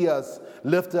should see us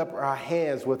lift up our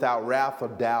hands without wrath or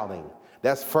doubting.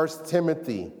 That's 1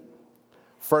 Timothy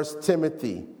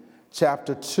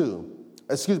chapter 2.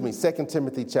 2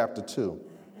 Timothy chapter 2.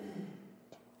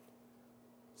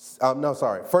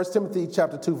 1 Timothy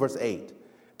chapter 2, verse 8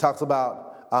 talks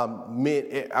about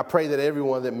men. I pray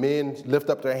that men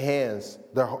lift up their hands,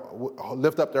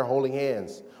 lift up their holy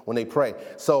hands when they pray.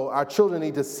 So our children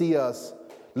need to see us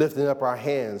lifting up our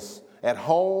hands at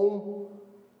home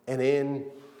and in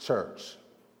church.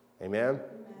 Amen.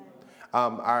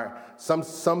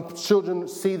 Some children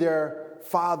see their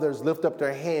fathers lift up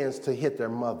their hands to hit their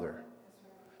mother.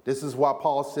 This is why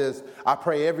Paul says, I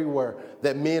pray everywhere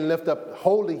that men lift up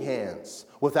holy hands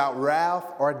without wrath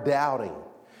or doubting.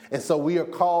 And so we are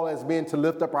called as men to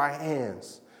lift up our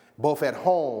hands, both at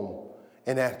home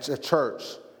and at church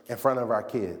in front of our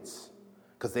kids,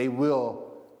 because they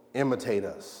will imitate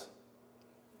us.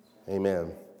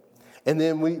 Amen. And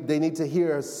then they need to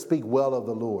hear us speak well of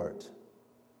the Lord,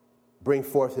 bring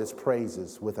forth his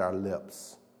praises with our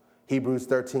lips. Hebrews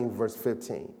 13, verse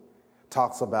 15.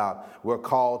 Talks about we're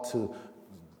called to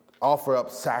offer up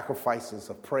sacrifices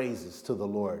of praises to the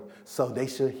Lord. So they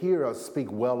should hear us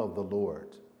speak well of the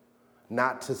Lord,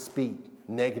 not to speak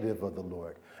negative of the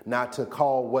Lord, not to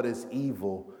call what is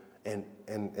evil and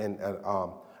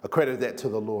accredit that to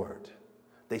the Lord.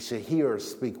 They should hear us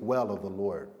speak well of the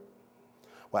Lord.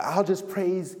 Well, I'll just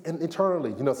praise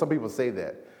internally. You know, some people say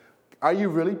that. Are you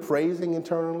really praising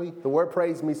internally? The word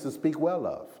praise means to speak well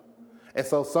of. And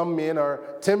so some men are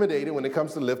intimidated when it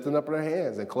comes to lifting up their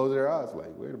hands and closing their eyes. Like,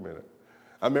 wait a minute.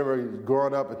 I remember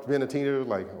growing up and being a teenager,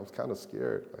 I was kind of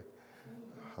scared. Like,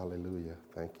 hallelujah.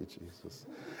 Thank you, Jesus.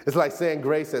 It's like saying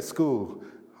grace at school.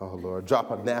 Oh, Lord,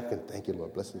 drop a napkin. Thank you,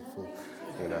 Lord. Bless you.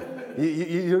 You know,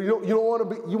 you don't want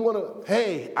to be, you want to,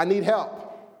 hey, I need help.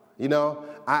 You know,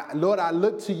 Lord, I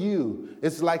look to you.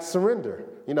 It's like surrender.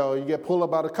 You know, you get pulled up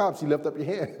by the cops, you lift up your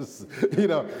hands. You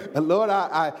know, and Lord,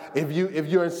 if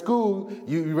you're in school,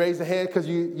 you raise a hand because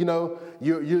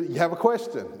you have a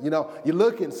question. You know, you're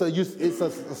looking, so it's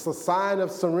a sign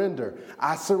of surrender.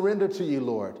 I surrender to you,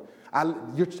 Lord.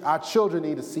 Our children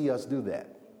need to see us do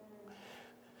that.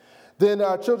 Then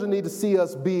our children need to see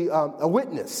us be a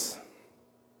witness,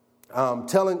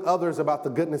 telling others about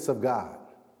the goodness of God.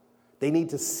 They need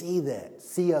to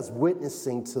see us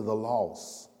witnessing to the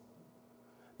lost.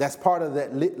 That's part of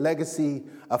that legacy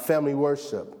of family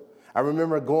worship. I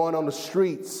remember going on the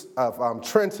streets of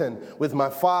Trenton with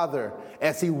my father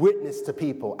as he witnessed to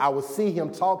people. I would see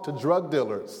him talk to drug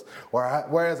dealers,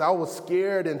 whereas I was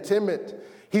scared and timid.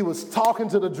 He was talking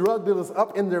to the drug dealers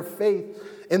up in their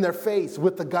face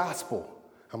with the gospel.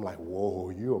 I'm like, whoa,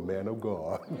 you're a man of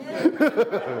God.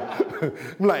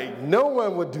 Like, no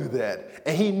one would do that.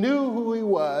 And he knew who he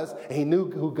was, and he knew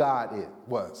who God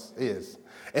is.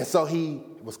 And so he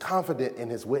was confident in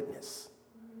his witness.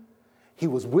 He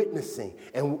was witnessing.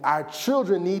 And our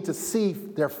children need to see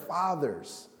their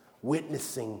fathers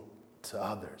witnessing to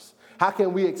others. How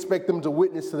can we expect them to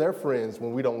witness to their friends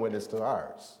when we don't witness to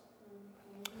ours?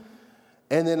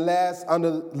 And then last,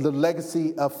 under the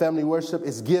legacy of family worship,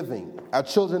 is giving. Our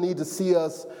children need to see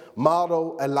us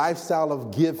model a lifestyle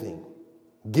of giving.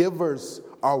 Givers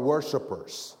are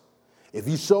worshipers. If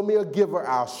you show me a giver,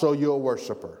 I'll show you a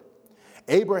worshiper.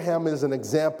 Abraham is an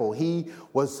example. He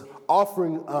was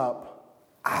offering up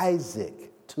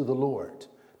Isaac to the Lord.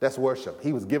 That's worship.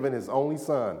 He was giving his only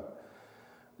son,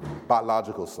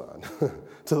 biological son,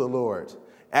 to the Lord.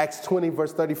 Acts 20,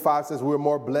 verse 35 says we're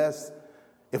more blessed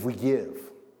if we give.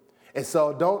 And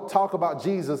so don't talk about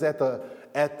Jesus at the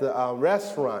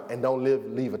restaurant and don't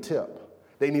leave a tip.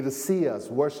 They need to see us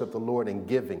worship the Lord in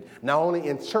giving, not only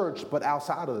in church, but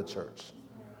outside of the church.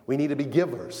 We need to be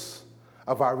givers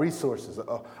of our resources,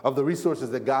 of the resources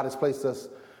that God has placed us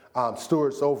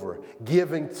stewards over,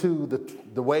 giving to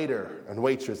the waiter and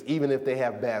waitress, even if they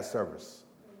have bad service.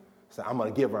 So I'm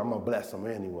going to give her, I'm going to bless them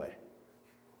anyway.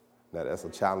 Now, that's a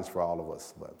challenge for all of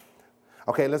us, but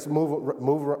okay, let's move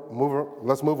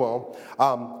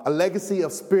on. A legacy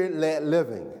of spirit-led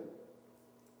living.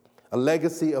 A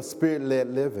legacy of spirit-led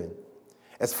living.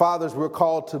 As fathers, we're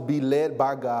called to be led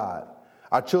by God.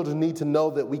 Our children need to know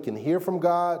that we can hear from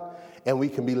God and we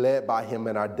can be led by him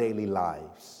in our daily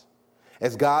lives.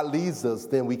 As God leads us,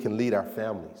 then we can lead our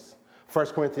families. 1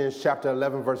 Corinthians chapter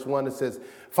 11, verse 1, it says,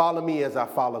 follow me as I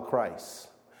follow Christ.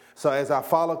 So as I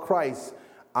follow Christ,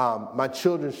 my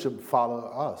children should follow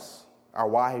us. Our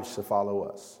wives should follow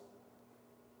us.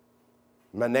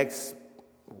 My next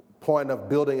point of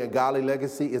building a godly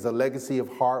legacy is a legacy of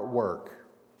hard work.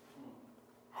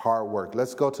 Hard work.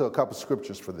 Let's go to a couple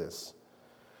scriptures for this.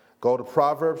 Go to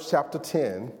Proverbs chapter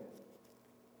 10,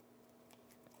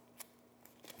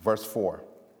 verse 4.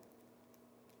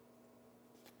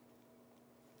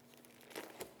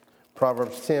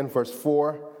 Proverbs 10, verse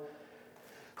 4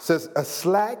 says, a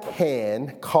slack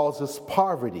hand causes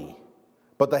poverty,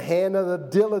 but the hand of the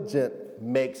diligent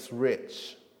makes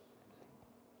rich.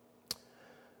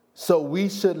 So we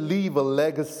should leave a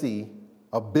legacy,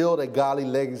 or build a godly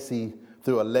legacy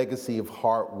through a legacy of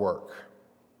hard work.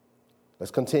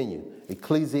 Let's continue.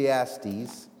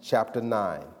 Ecclesiastes chapter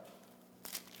 9.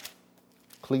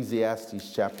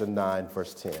 Ecclesiastes chapter 9,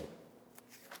 verse 10. It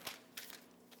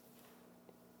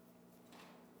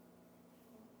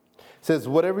says,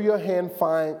 whatever your hand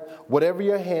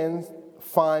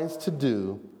finds to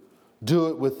do, do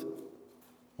it with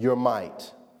your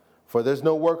might. For there's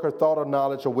no work or thought or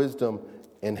knowledge or wisdom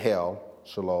in hell,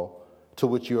 Shalom, to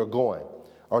which you are going,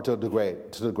 or to the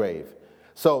grave.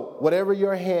 So whatever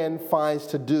your hand finds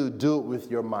to do, do it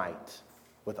with your might,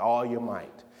 with all your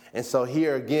might. And so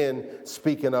here again,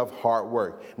 speaking of hard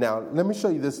work. Now, let me show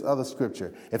you this other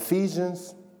scripture.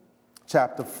 Ephesians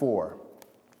chapter 4.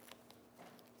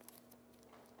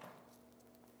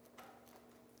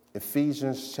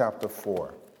 Ephesians chapter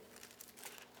 4.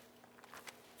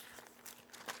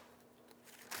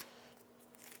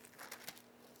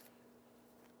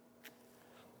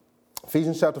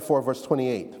 Ephesians chapter 4, verse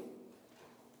 28.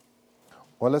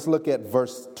 Well, let's look at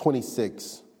verse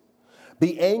 26.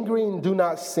 Be angry and do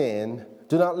not sin.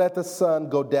 Do not let the sun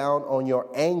go down on your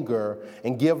anger,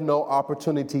 and give no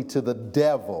opportunity to the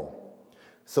devil.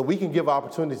 So we can give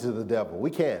opportunity to the devil. We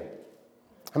can.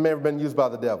 How many ever been used by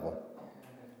the devil?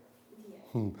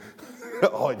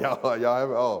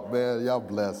 Oh, man, y'all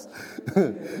blessed.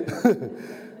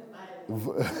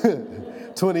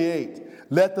 28.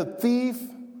 Let the thief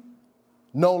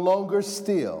no longer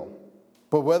steal,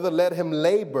 but rather let him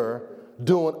labor,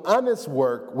 doing honest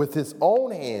work with his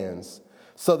own hands,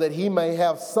 so that he may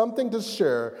have something to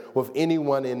share with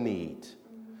anyone in need.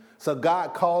 So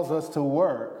God calls us to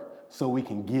work so we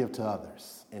can give to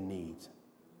others in need.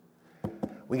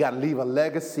 We got to leave a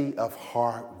legacy of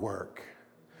hard work.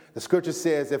 The scripture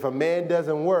says if a man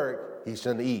doesn't work, he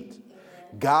shouldn't eat.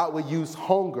 God will use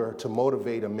hunger to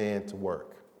motivate a man to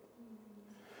work.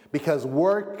 Because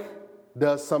work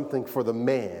does something for the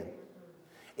man.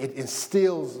 It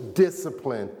instills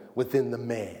discipline within the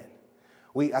man.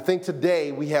 I think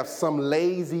today we have some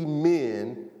lazy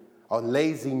men or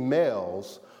lazy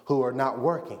males who are not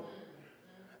working.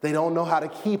 They don't know how to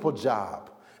keep a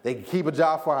job. They can keep a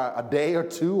job for a day or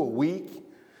two, a week,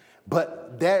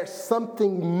 but there's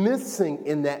something missing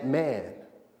in that man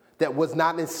that was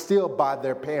not instilled by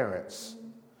their parents.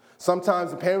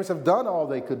 Sometimes the parents have done all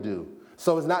they could do,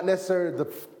 so it's not necessarily the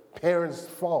parents'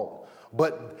 fault,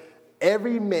 but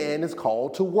every man is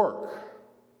called to work.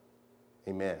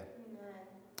 Amen.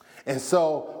 And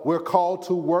so we're called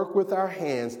to work with our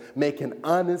hands, making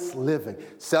honest living.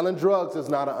 Selling drugs is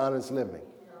not an honest living.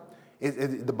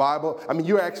 The Bible,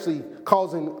 you're actually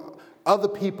causing other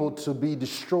people to be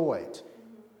destroyed.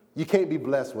 You can't be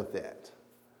blessed with that.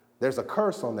 There's a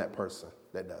curse on that person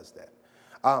that does that.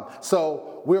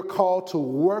 So we're called to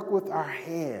work with our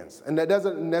hands. And that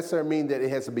doesn't necessarily mean that it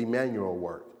has to be manual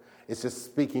work. It's just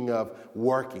speaking of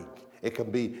working. It can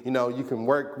be, you can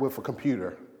work with a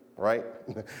computer, right?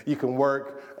 You can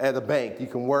work at a bank. You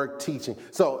can work teaching.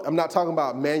 So I'm not talking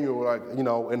about manual, like, in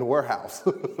the warehouse.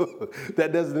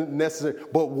 That doesn't necessarily,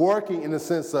 but working in the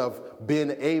sense of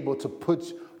being able to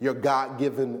put your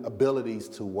God-given abilities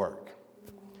to work.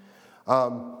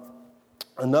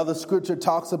 Another scripture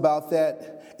talks about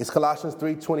that. It's Colossians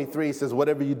 3:23. It says,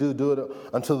 whatever you do, do it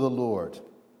unto the Lord.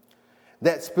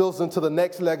 That spills into the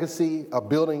next legacy of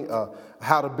building a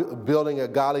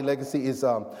godly legacy is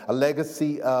a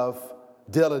legacy of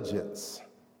diligence.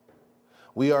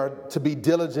 We are to be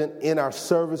diligent in our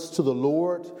service to the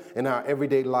Lord in our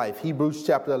everyday life. Hebrews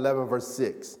chapter 11, verse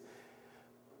 6.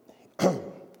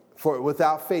 For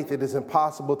without faith it is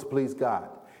impossible to please God.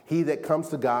 He that comes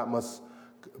to God must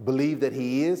believe that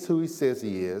he is who he says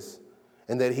he is,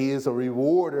 and that he is a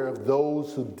rewarder of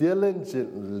those who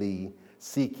diligently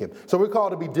seek him. So we're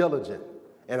called to be diligent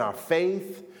in our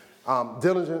faith,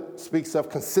 Diligent speaks of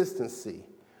consistency,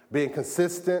 being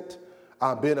consistent,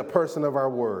 being a person of our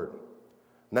word.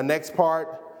 The next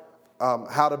part,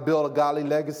 how to build a godly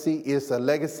legacy, is a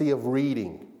legacy of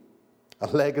reading. A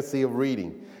legacy of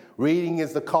reading. Reading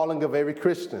is the calling of every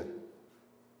Christian.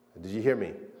 Did you hear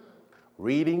me?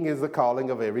 Reading is the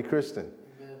calling of every Christian.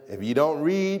 Amen. If you don't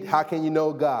read, how can you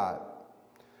know God?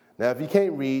 Now, if you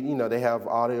can't read, they have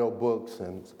audio books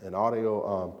and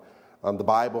audio, the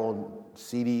Bible,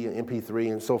 CD,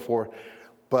 MP3, and so forth.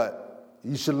 But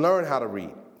you should learn how to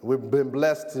read. We've been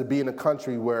blessed to be in a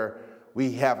country where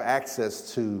we have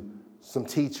access to some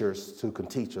teachers who can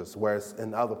teach us, whereas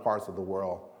in other parts of the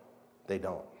world, they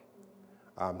don't.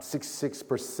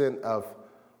 66% of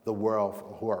the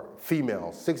world who are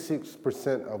females,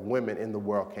 66% of women in the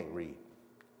world can't read.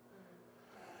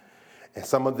 And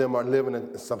some of them are living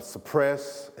in some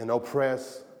suppressed and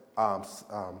oppressed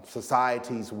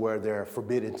societies where they're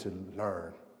forbidden to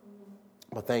learn.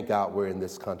 But thank God we're in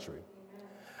this country.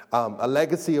 A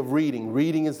legacy of reading.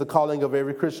 Reading is the calling of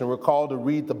every Christian. We're called to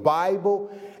read the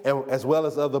Bible as well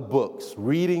as other books.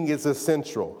 Reading is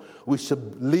essential. We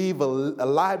should leave a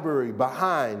library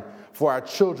behind for our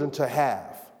children to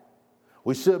have.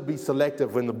 We should be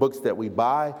selective in the books that we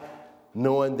buy,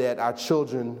 knowing that our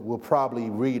children will probably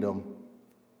read them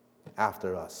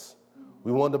after us.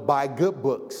 We want to buy good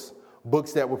books,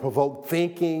 books that will provoke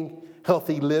thinking,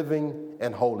 healthy living,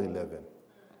 and holy living.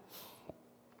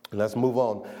 Let's move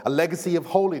on. A legacy of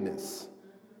holiness.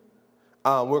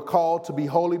 We're called to be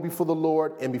holy before the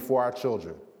Lord and before our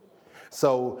children.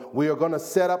 So we are going to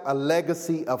set up a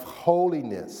legacy of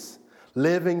holiness,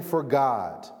 living for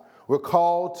God. We're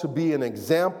called to be an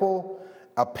example,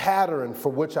 a pattern for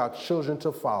which our children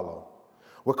to follow.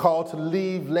 We're called to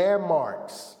leave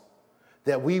landmarks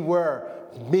that we were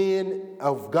men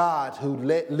of God who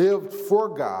lived for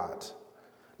God.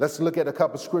 Let's look at a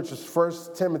couple of scriptures.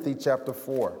 1 Timothy chapter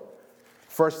 4.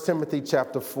 1 Timothy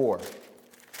chapter 4.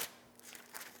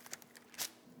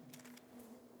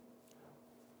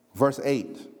 Verse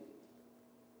 8.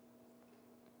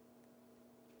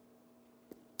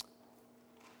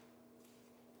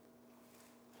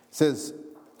 Says,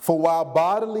 "For while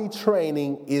bodily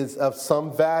training is of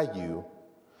some value,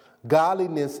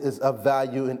 godliness is of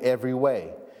value in every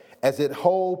way, as it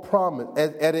holds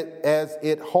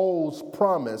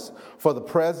promise for the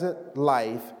present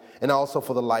life and also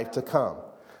for the life to come."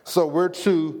 So we're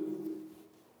to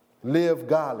live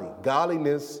godly.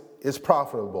 Godliness is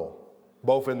profitable,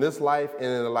 both in this life and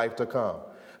in the life to come.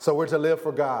 So we're to live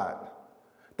for God.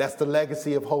 That's the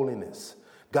legacy of holiness.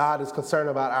 God is concerned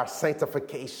about our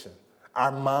sanctification,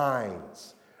 our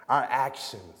minds, our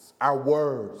actions, our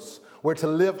words. We're to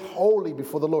live holy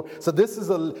before the Lord. So this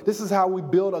is how we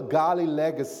build a godly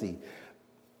legacy.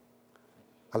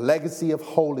 A legacy of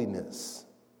holiness.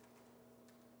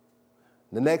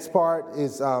 The next part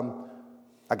is, I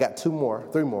got three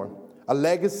more. A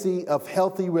legacy of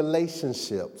healthy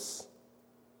relationships.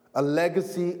 A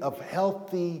legacy of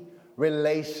healthy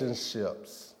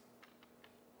relationships.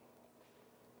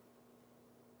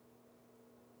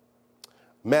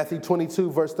 Matthew 22,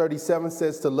 verse 37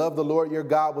 says to love the Lord your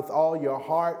God with all your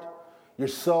heart, your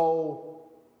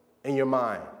soul, and your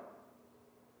mind.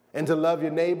 And to love your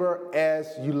neighbor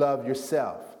as you love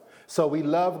yourself. So we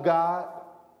love God.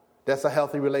 That's a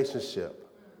healthy relationship.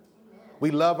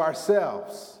 We love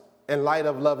ourselves in light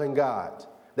of loving God.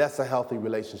 That's a healthy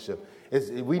relationship.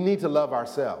 We need to love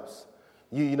ourselves.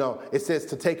 It says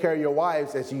to take care of your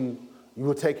wives as you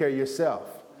will take care of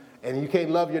yourself. And you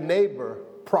can't love your neighbor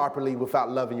properly without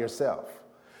loving yourself.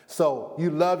 So you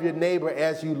love your neighbor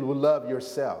as you will love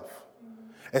yourself.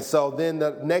 And so then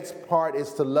the next part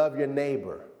is to love your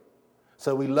neighbor.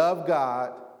 So we love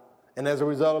God, and as a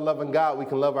result of loving God, we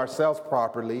can love ourselves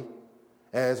properly.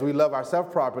 And as we love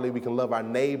ourselves properly, we can love our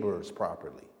neighbors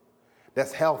properly.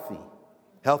 That's healthy.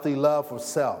 Healthy love for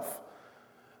self.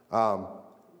 And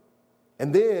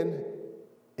then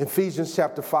Ephesians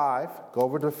chapter 5, go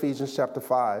over to Ephesians chapter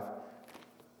 5.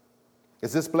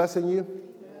 Is this blessing you?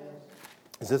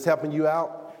 Is this helping you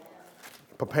out?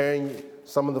 Preparing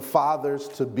some of the fathers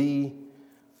to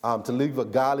to leave a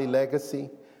godly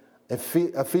legacy?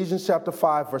 Ephesians chapter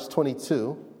 5, verse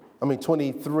 23.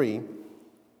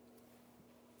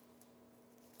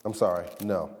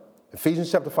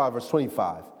 Ephesians chapter 5, verse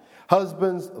 25.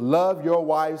 Husbands, love your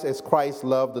wives as Christ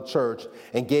loved the church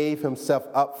and gave himself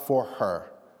up for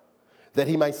her, that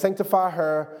he might sanctify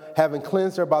her, having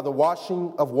cleansed her by the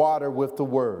washing of water with the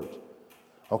word.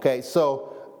 Okay,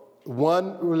 so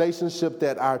one relationship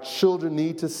that our children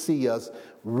need to see us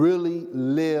really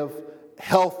live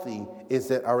healthy is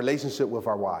that our relationship with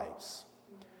our wives.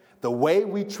 The way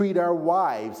we treat our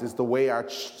wives is the way our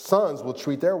sons will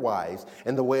treat their wives,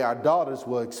 and the way our daughters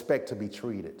will expect to be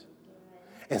treated.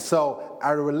 And so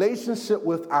our relationship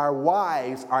with our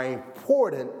wives are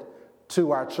important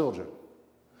to our children.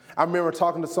 I remember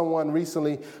talking to someone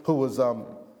recently who was,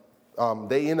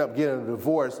 they ended up getting a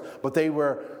divorce, but they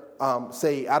were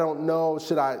say, I don't know,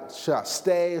 should I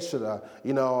stay? Should I,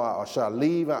 or should I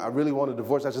leave? I really want a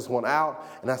divorce. I just want out.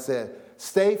 And I said,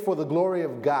 stay for the glory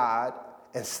of God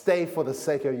and stay for the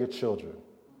sake of your children.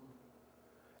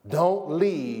 Don't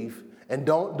leave and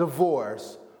don't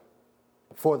divorce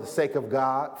for the sake of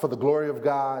God, for the glory of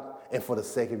God, and for the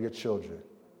sake of your children.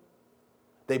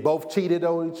 They both cheated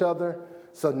on each other.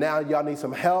 So now y'all need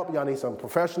some help. Y'all need some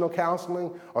professional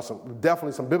counseling or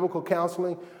definitely some biblical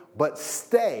counseling. But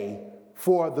stay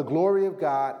for the glory of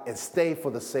God and stay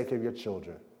for the sake of your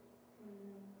children.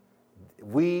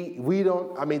 We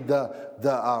don't,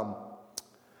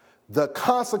 the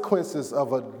consequences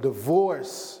of a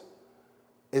divorce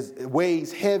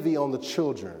weighs heavy on the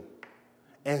children.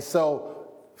 And so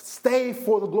stay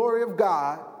for the glory of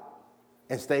God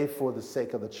and stay for the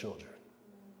sake of the children.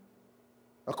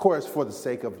 Of course, for the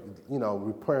sake of,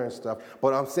 repairing stuff.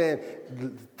 But I'm saying,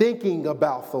 thinking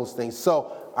about those things.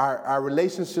 So our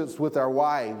relationships with our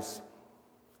wives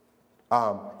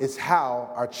is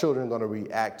how our children are going to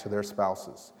react to their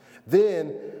spouses.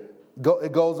 Then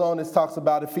it goes on, it talks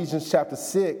about Ephesians chapter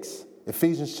 6,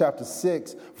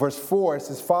 verse 4. It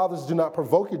says, fathers, do not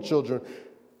provoke your children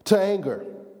to anger,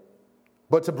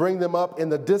 but to bring them up in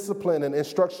the discipline and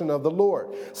instruction of the Lord.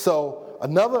 So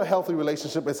another healthy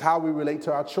relationship is how we relate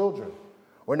to our children.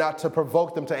 We're not to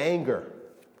provoke them to anger,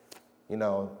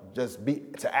 to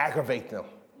aggravate them.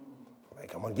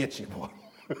 Like, I'm going to get you, boy.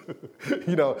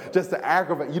 Just to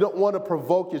aggravate. You don't want to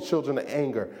provoke your children to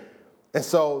anger. And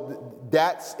so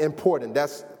that's important.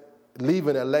 That's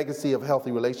leaving a legacy of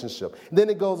healthy relationship. Then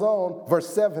it goes on, verse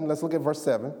 7. Let's look at verse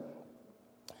 7.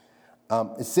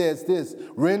 It says this,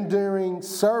 rendering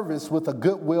service with a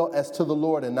good will as to the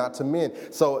Lord and not to men.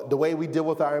 So the way we deal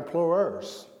with our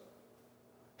employers,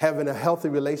 having a healthy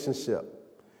relationship.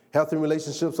 Healthy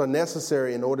relationships are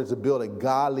necessary in order to build a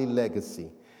godly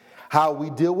legacy. How we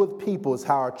deal with people is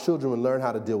how our children will learn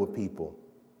how to deal with people.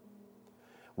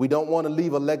 We don't want to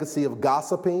leave a legacy of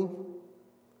gossiping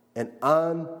and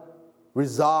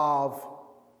unresolved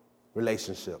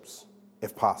relationships,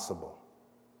 if possible.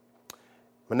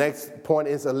 My next point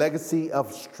is a legacy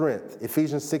of strength.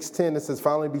 Ephesians 6:10, it says,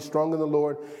 finally be strong in the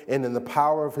Lord and in the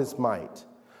power of his might.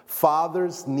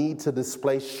 Fathers need to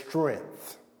display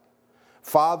strength.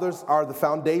 Fathers are the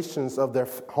foundations of their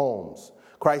homes.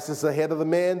 Christ is the head of the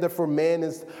man, therefore man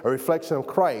is a reflection of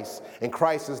Christ, and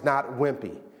Christ is not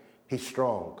wimpy. He's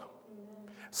strong.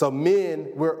 So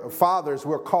fathers,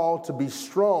 we're called to be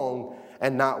strong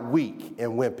and not weak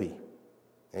and wimpy.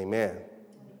 Amen.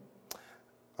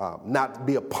 Not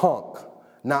be a punk,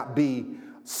 not be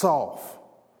soft.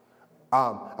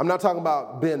 I'm not talking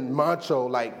about being macho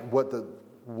like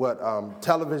what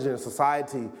television and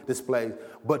society displays,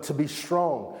 but to be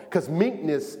strong. Because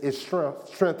meekness is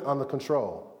strength under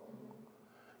control.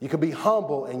 You can be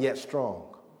humble and yet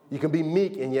strong. You can be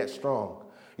meek and yet strong.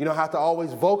 You don't have to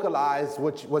always vocalize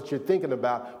what you're thinking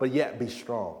about, but yet be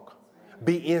strong.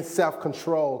 Be in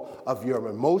self-control of your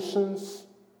emotions,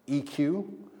 EQ.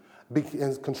 Be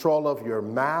in control of your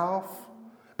mouth.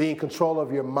 Be in control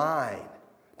of your mind.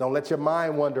 Don't let your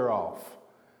mind wander off.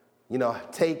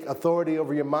 Take authority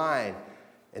over your mind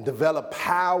and develop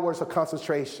powers of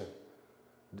concentration.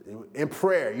 In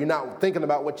prayer, you're not thinking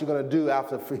about what you're going to do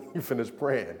after you finish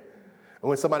praying. And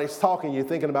when somebody's talking, you're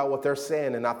thinking about what they're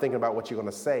saying and not thinking about what you're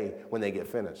going to say when they get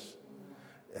finished.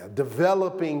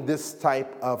 Developing this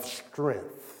type of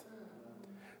strength.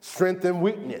 Strength and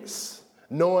weakness.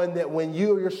 Knowing that when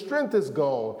your strength is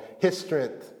gone, his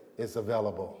strength is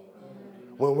available.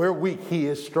 When we're weak, he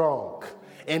is strong.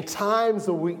 In times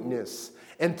of weakness,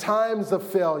 in times of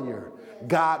failure,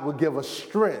 God will give us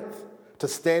strength to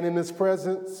stand in his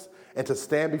presence and to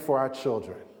stand before our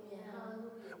children.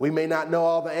 We may not know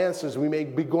all the answers. We may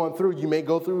be going through. You may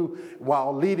go through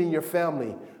while leading your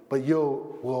family, but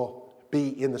you will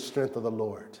be in the strength of the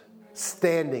Lord.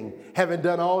 Standing, having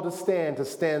done all to stand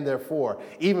therefore.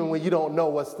 Even when you don't know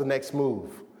what's the next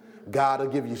move, God will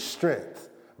give you strength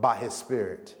by his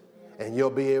Spirit. And you'll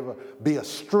be able to be a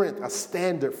strength, a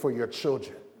standard for your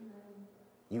children.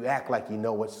 You act like you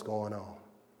know what's going on.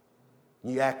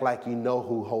 You act like you know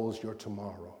who holds your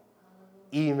tomorrow,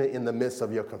 even in the midst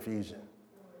of your confusion.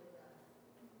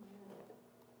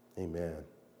 Amen.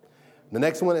 The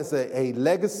next one is a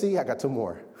legacy. I got two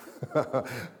more.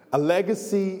 A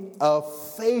legacy of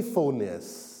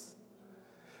faithfulness.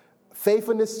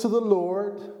 faithfulness to the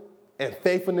Lord and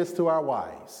faithfulness to our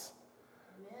wives.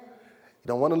 You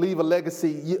don't want to leave a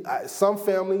legacy. Some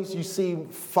families, you see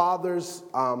fathers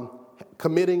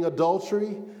committing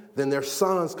adultery, then their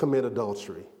sons commit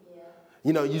adultery.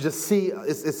 You know, you just see,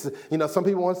 it's you know, some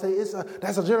people want to say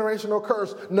that's a generational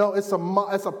curse. No, it's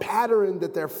a pattern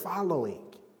that they're following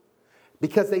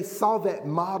because they saw that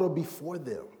model before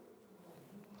them.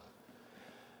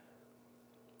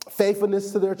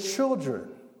 Faithfulness to their children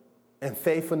and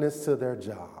faithfulness to their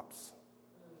jobs.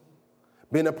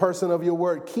 Being a person of your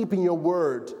word, keeping your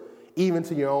word even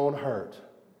to your own hurt.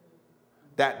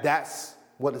 That's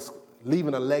what is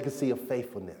leaving a legacy of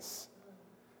faithfulness.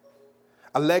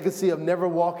 A legacy of never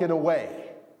walking away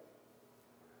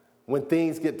when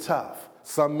things get tough.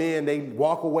 Some men, they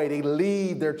walk away. They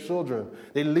leave their children.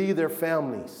 They leave their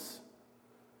families.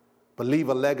 But leave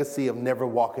a legacy of never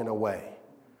walking away.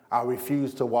 I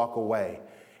refuse to walk away.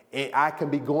 And I can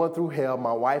be going through hell.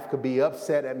 My wife could be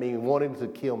upset at me, wanting to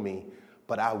kill me.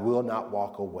 But I will not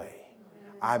walk away.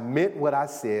 I meant what I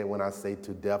said when I say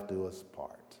to death do us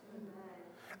part.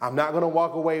 I'm not going to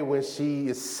walk away when she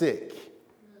is sick.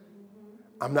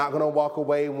 I'm not going to walk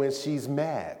away when she's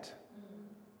mad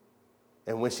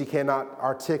and when she cannot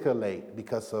articulate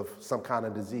because of some kind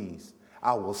of disease.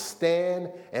 I will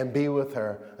stand and be with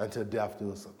her until death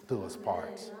do us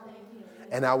part.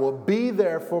 And I will be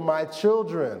there for my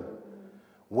children,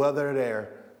 whether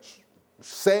they're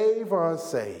saved or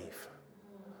unsaved,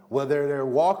 whether they're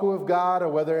walking with God or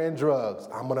whether they're in drugs.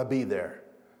 I'm going to be there.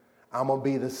 I'm going to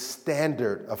be the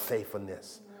standard of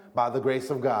faithfulness by the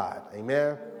grace of God.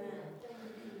 Amen.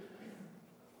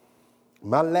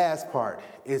 My last part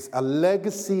is a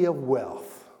legacy of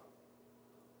wealth.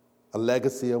 A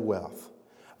legacy of wealth.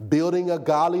 Building a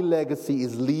godly legacy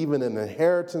is leaving an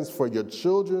inheritance for your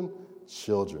children.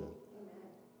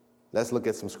 Let's look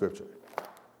at some scripture.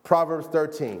 Proverbs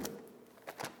 13.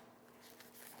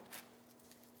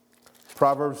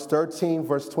 Proverbs 13,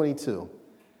 verse 22.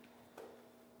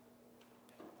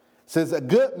 Says, a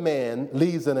good man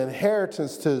leaves an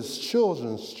inheritance to his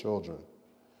children's children,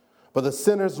 but the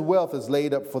sinner's wealth is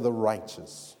laid up for the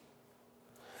righteous.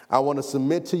 I want to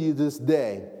submit to you this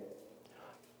day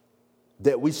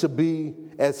that we should be,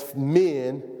 as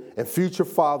men and future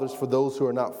fathers for those who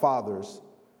are not fathers,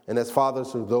 and as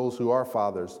fathers for those who are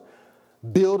fathers,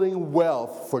 building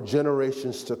wealth for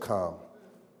generations to come.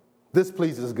 This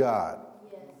pleases God.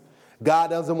 Yes. God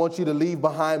doesn't want you to leave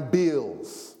behind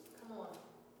bills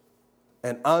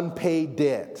and unpaid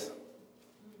debt,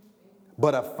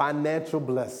 but a financial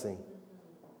blessing.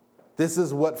 This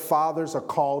is what fathers are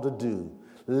called to do,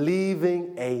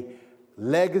 leaving a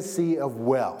legacy of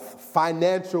wealth,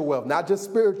 financial wealth, not just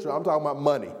spiritual. I'm talking about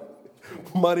money.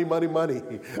 Money.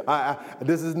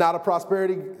 This is not a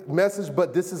prosperity message,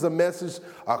 but this is a message,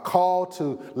 a call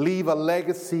to leave a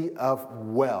legacy of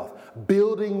wealth,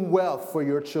 building wealth for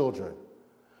your children.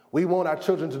 We want our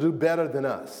children to do better than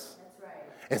us.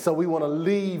 And so we want to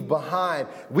leave behind.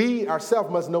 We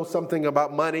ourselves must know something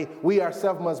about money. We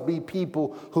ourselves must be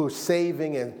people who are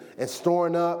saving and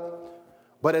storing up.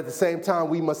 But at the same time,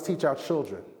 we must teach our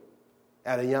children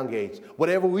at a young age.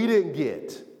 Whatever we didn't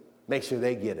get, make sure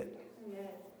they get it. Yes.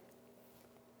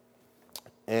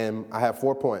 And I have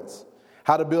 4 points.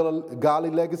 How to build a godly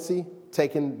legacy.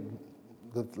 Taking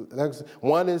the legacy.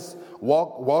 1 is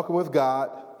walking with God.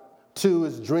 2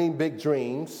 is dream big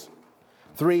dreams.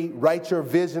 3, write your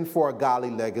vision for a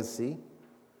godly legacy.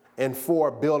 And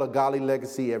 4, build a godly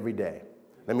legacy every day.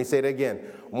 Let me say it again.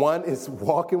 1 is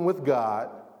walking with God.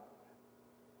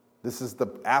 This is the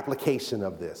application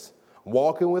of this.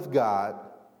 Walking with God.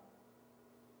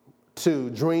 2,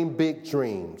 dream big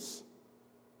dreams.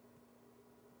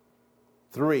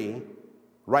 3,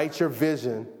 write your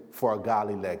vision for a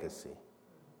godly legacy.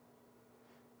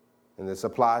 And this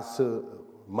applies to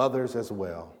mothers as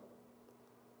well.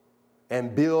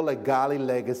 And build a godly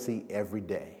legacy every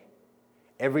day.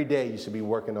 Every day you should be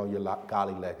working on your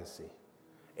godly legacy.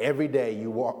 Every day you're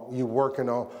working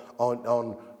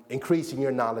on increasing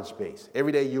your knowledge base.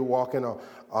 Every day you're working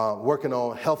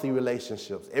on healthy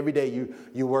relationships. Every day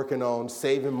you're working on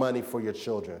saving money for your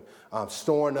children,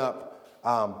 storing up,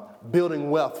 building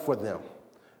wealth for them.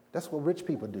 That's what rich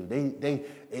people do.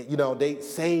 They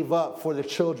save up for their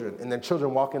children, and their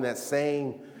children walk in that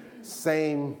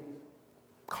same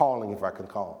calling, if I can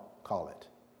call it.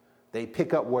 They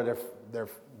pick up where their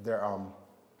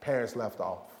parents left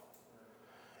off.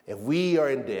 If we are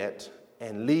in debt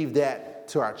and leave that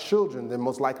to our children, then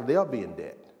most likely they'll be in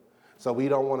debt. So we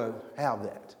don't want to have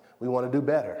that. We want to do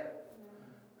better.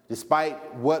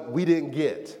 Despite what we didn't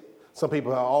get. Some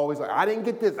people are always like, I didn't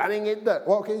get this, I didn't get that.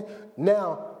 Well, okay,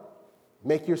 now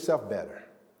Make yourself better.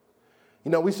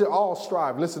 You know, we should all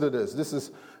strive. Listen to this. This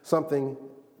is something,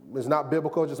 it's not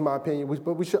biblical, just my opinion,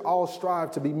 but we should all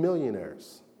strive to be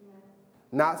millionaires.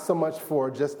 Not so much for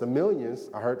just the millions,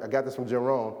 I got this from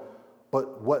Jerome,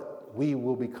 but what we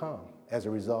will become as a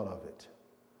result of it.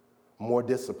 More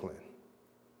discipline.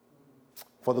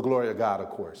 For the glory of God, of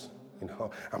course. You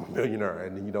know, I'm a millionaire,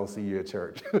 and then you don't see you at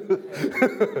church.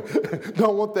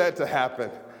 Don't want that to happen.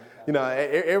 You know,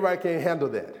 everybody can't handle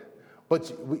that.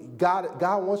 But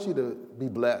God wants you to be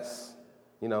blessed.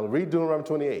 You know, read Deuteronomy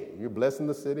 28. You're blessed in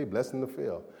the city, blessed in the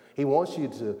field. He wants you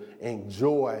to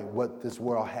enjoy what this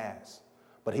world has.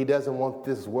 But he doesn't want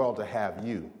this world to have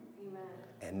you. Amen.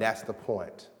 And that's the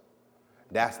point.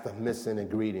 That's the missing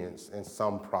ingredients in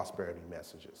some prosperity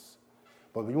messages.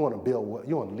 But you want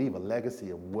to leave a legacy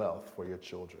of wealth for your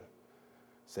children.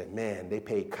 Say, man, they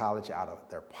paid college out of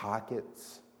their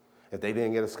pockets. If they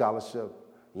didn't get a scholarship,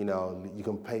 you know, you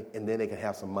can pay, and then they can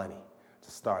have some money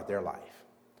to start their life.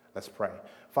 Let's pray.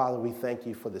 Father, we thank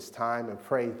you for this time and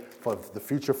pray for the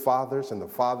future fathers and the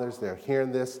fathers that are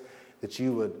hearing this, that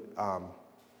you would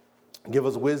give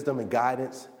us wisdom and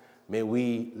guidance. May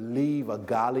we leave a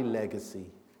godly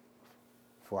legacy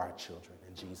for our children.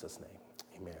 In Jesus' name,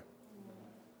 amen.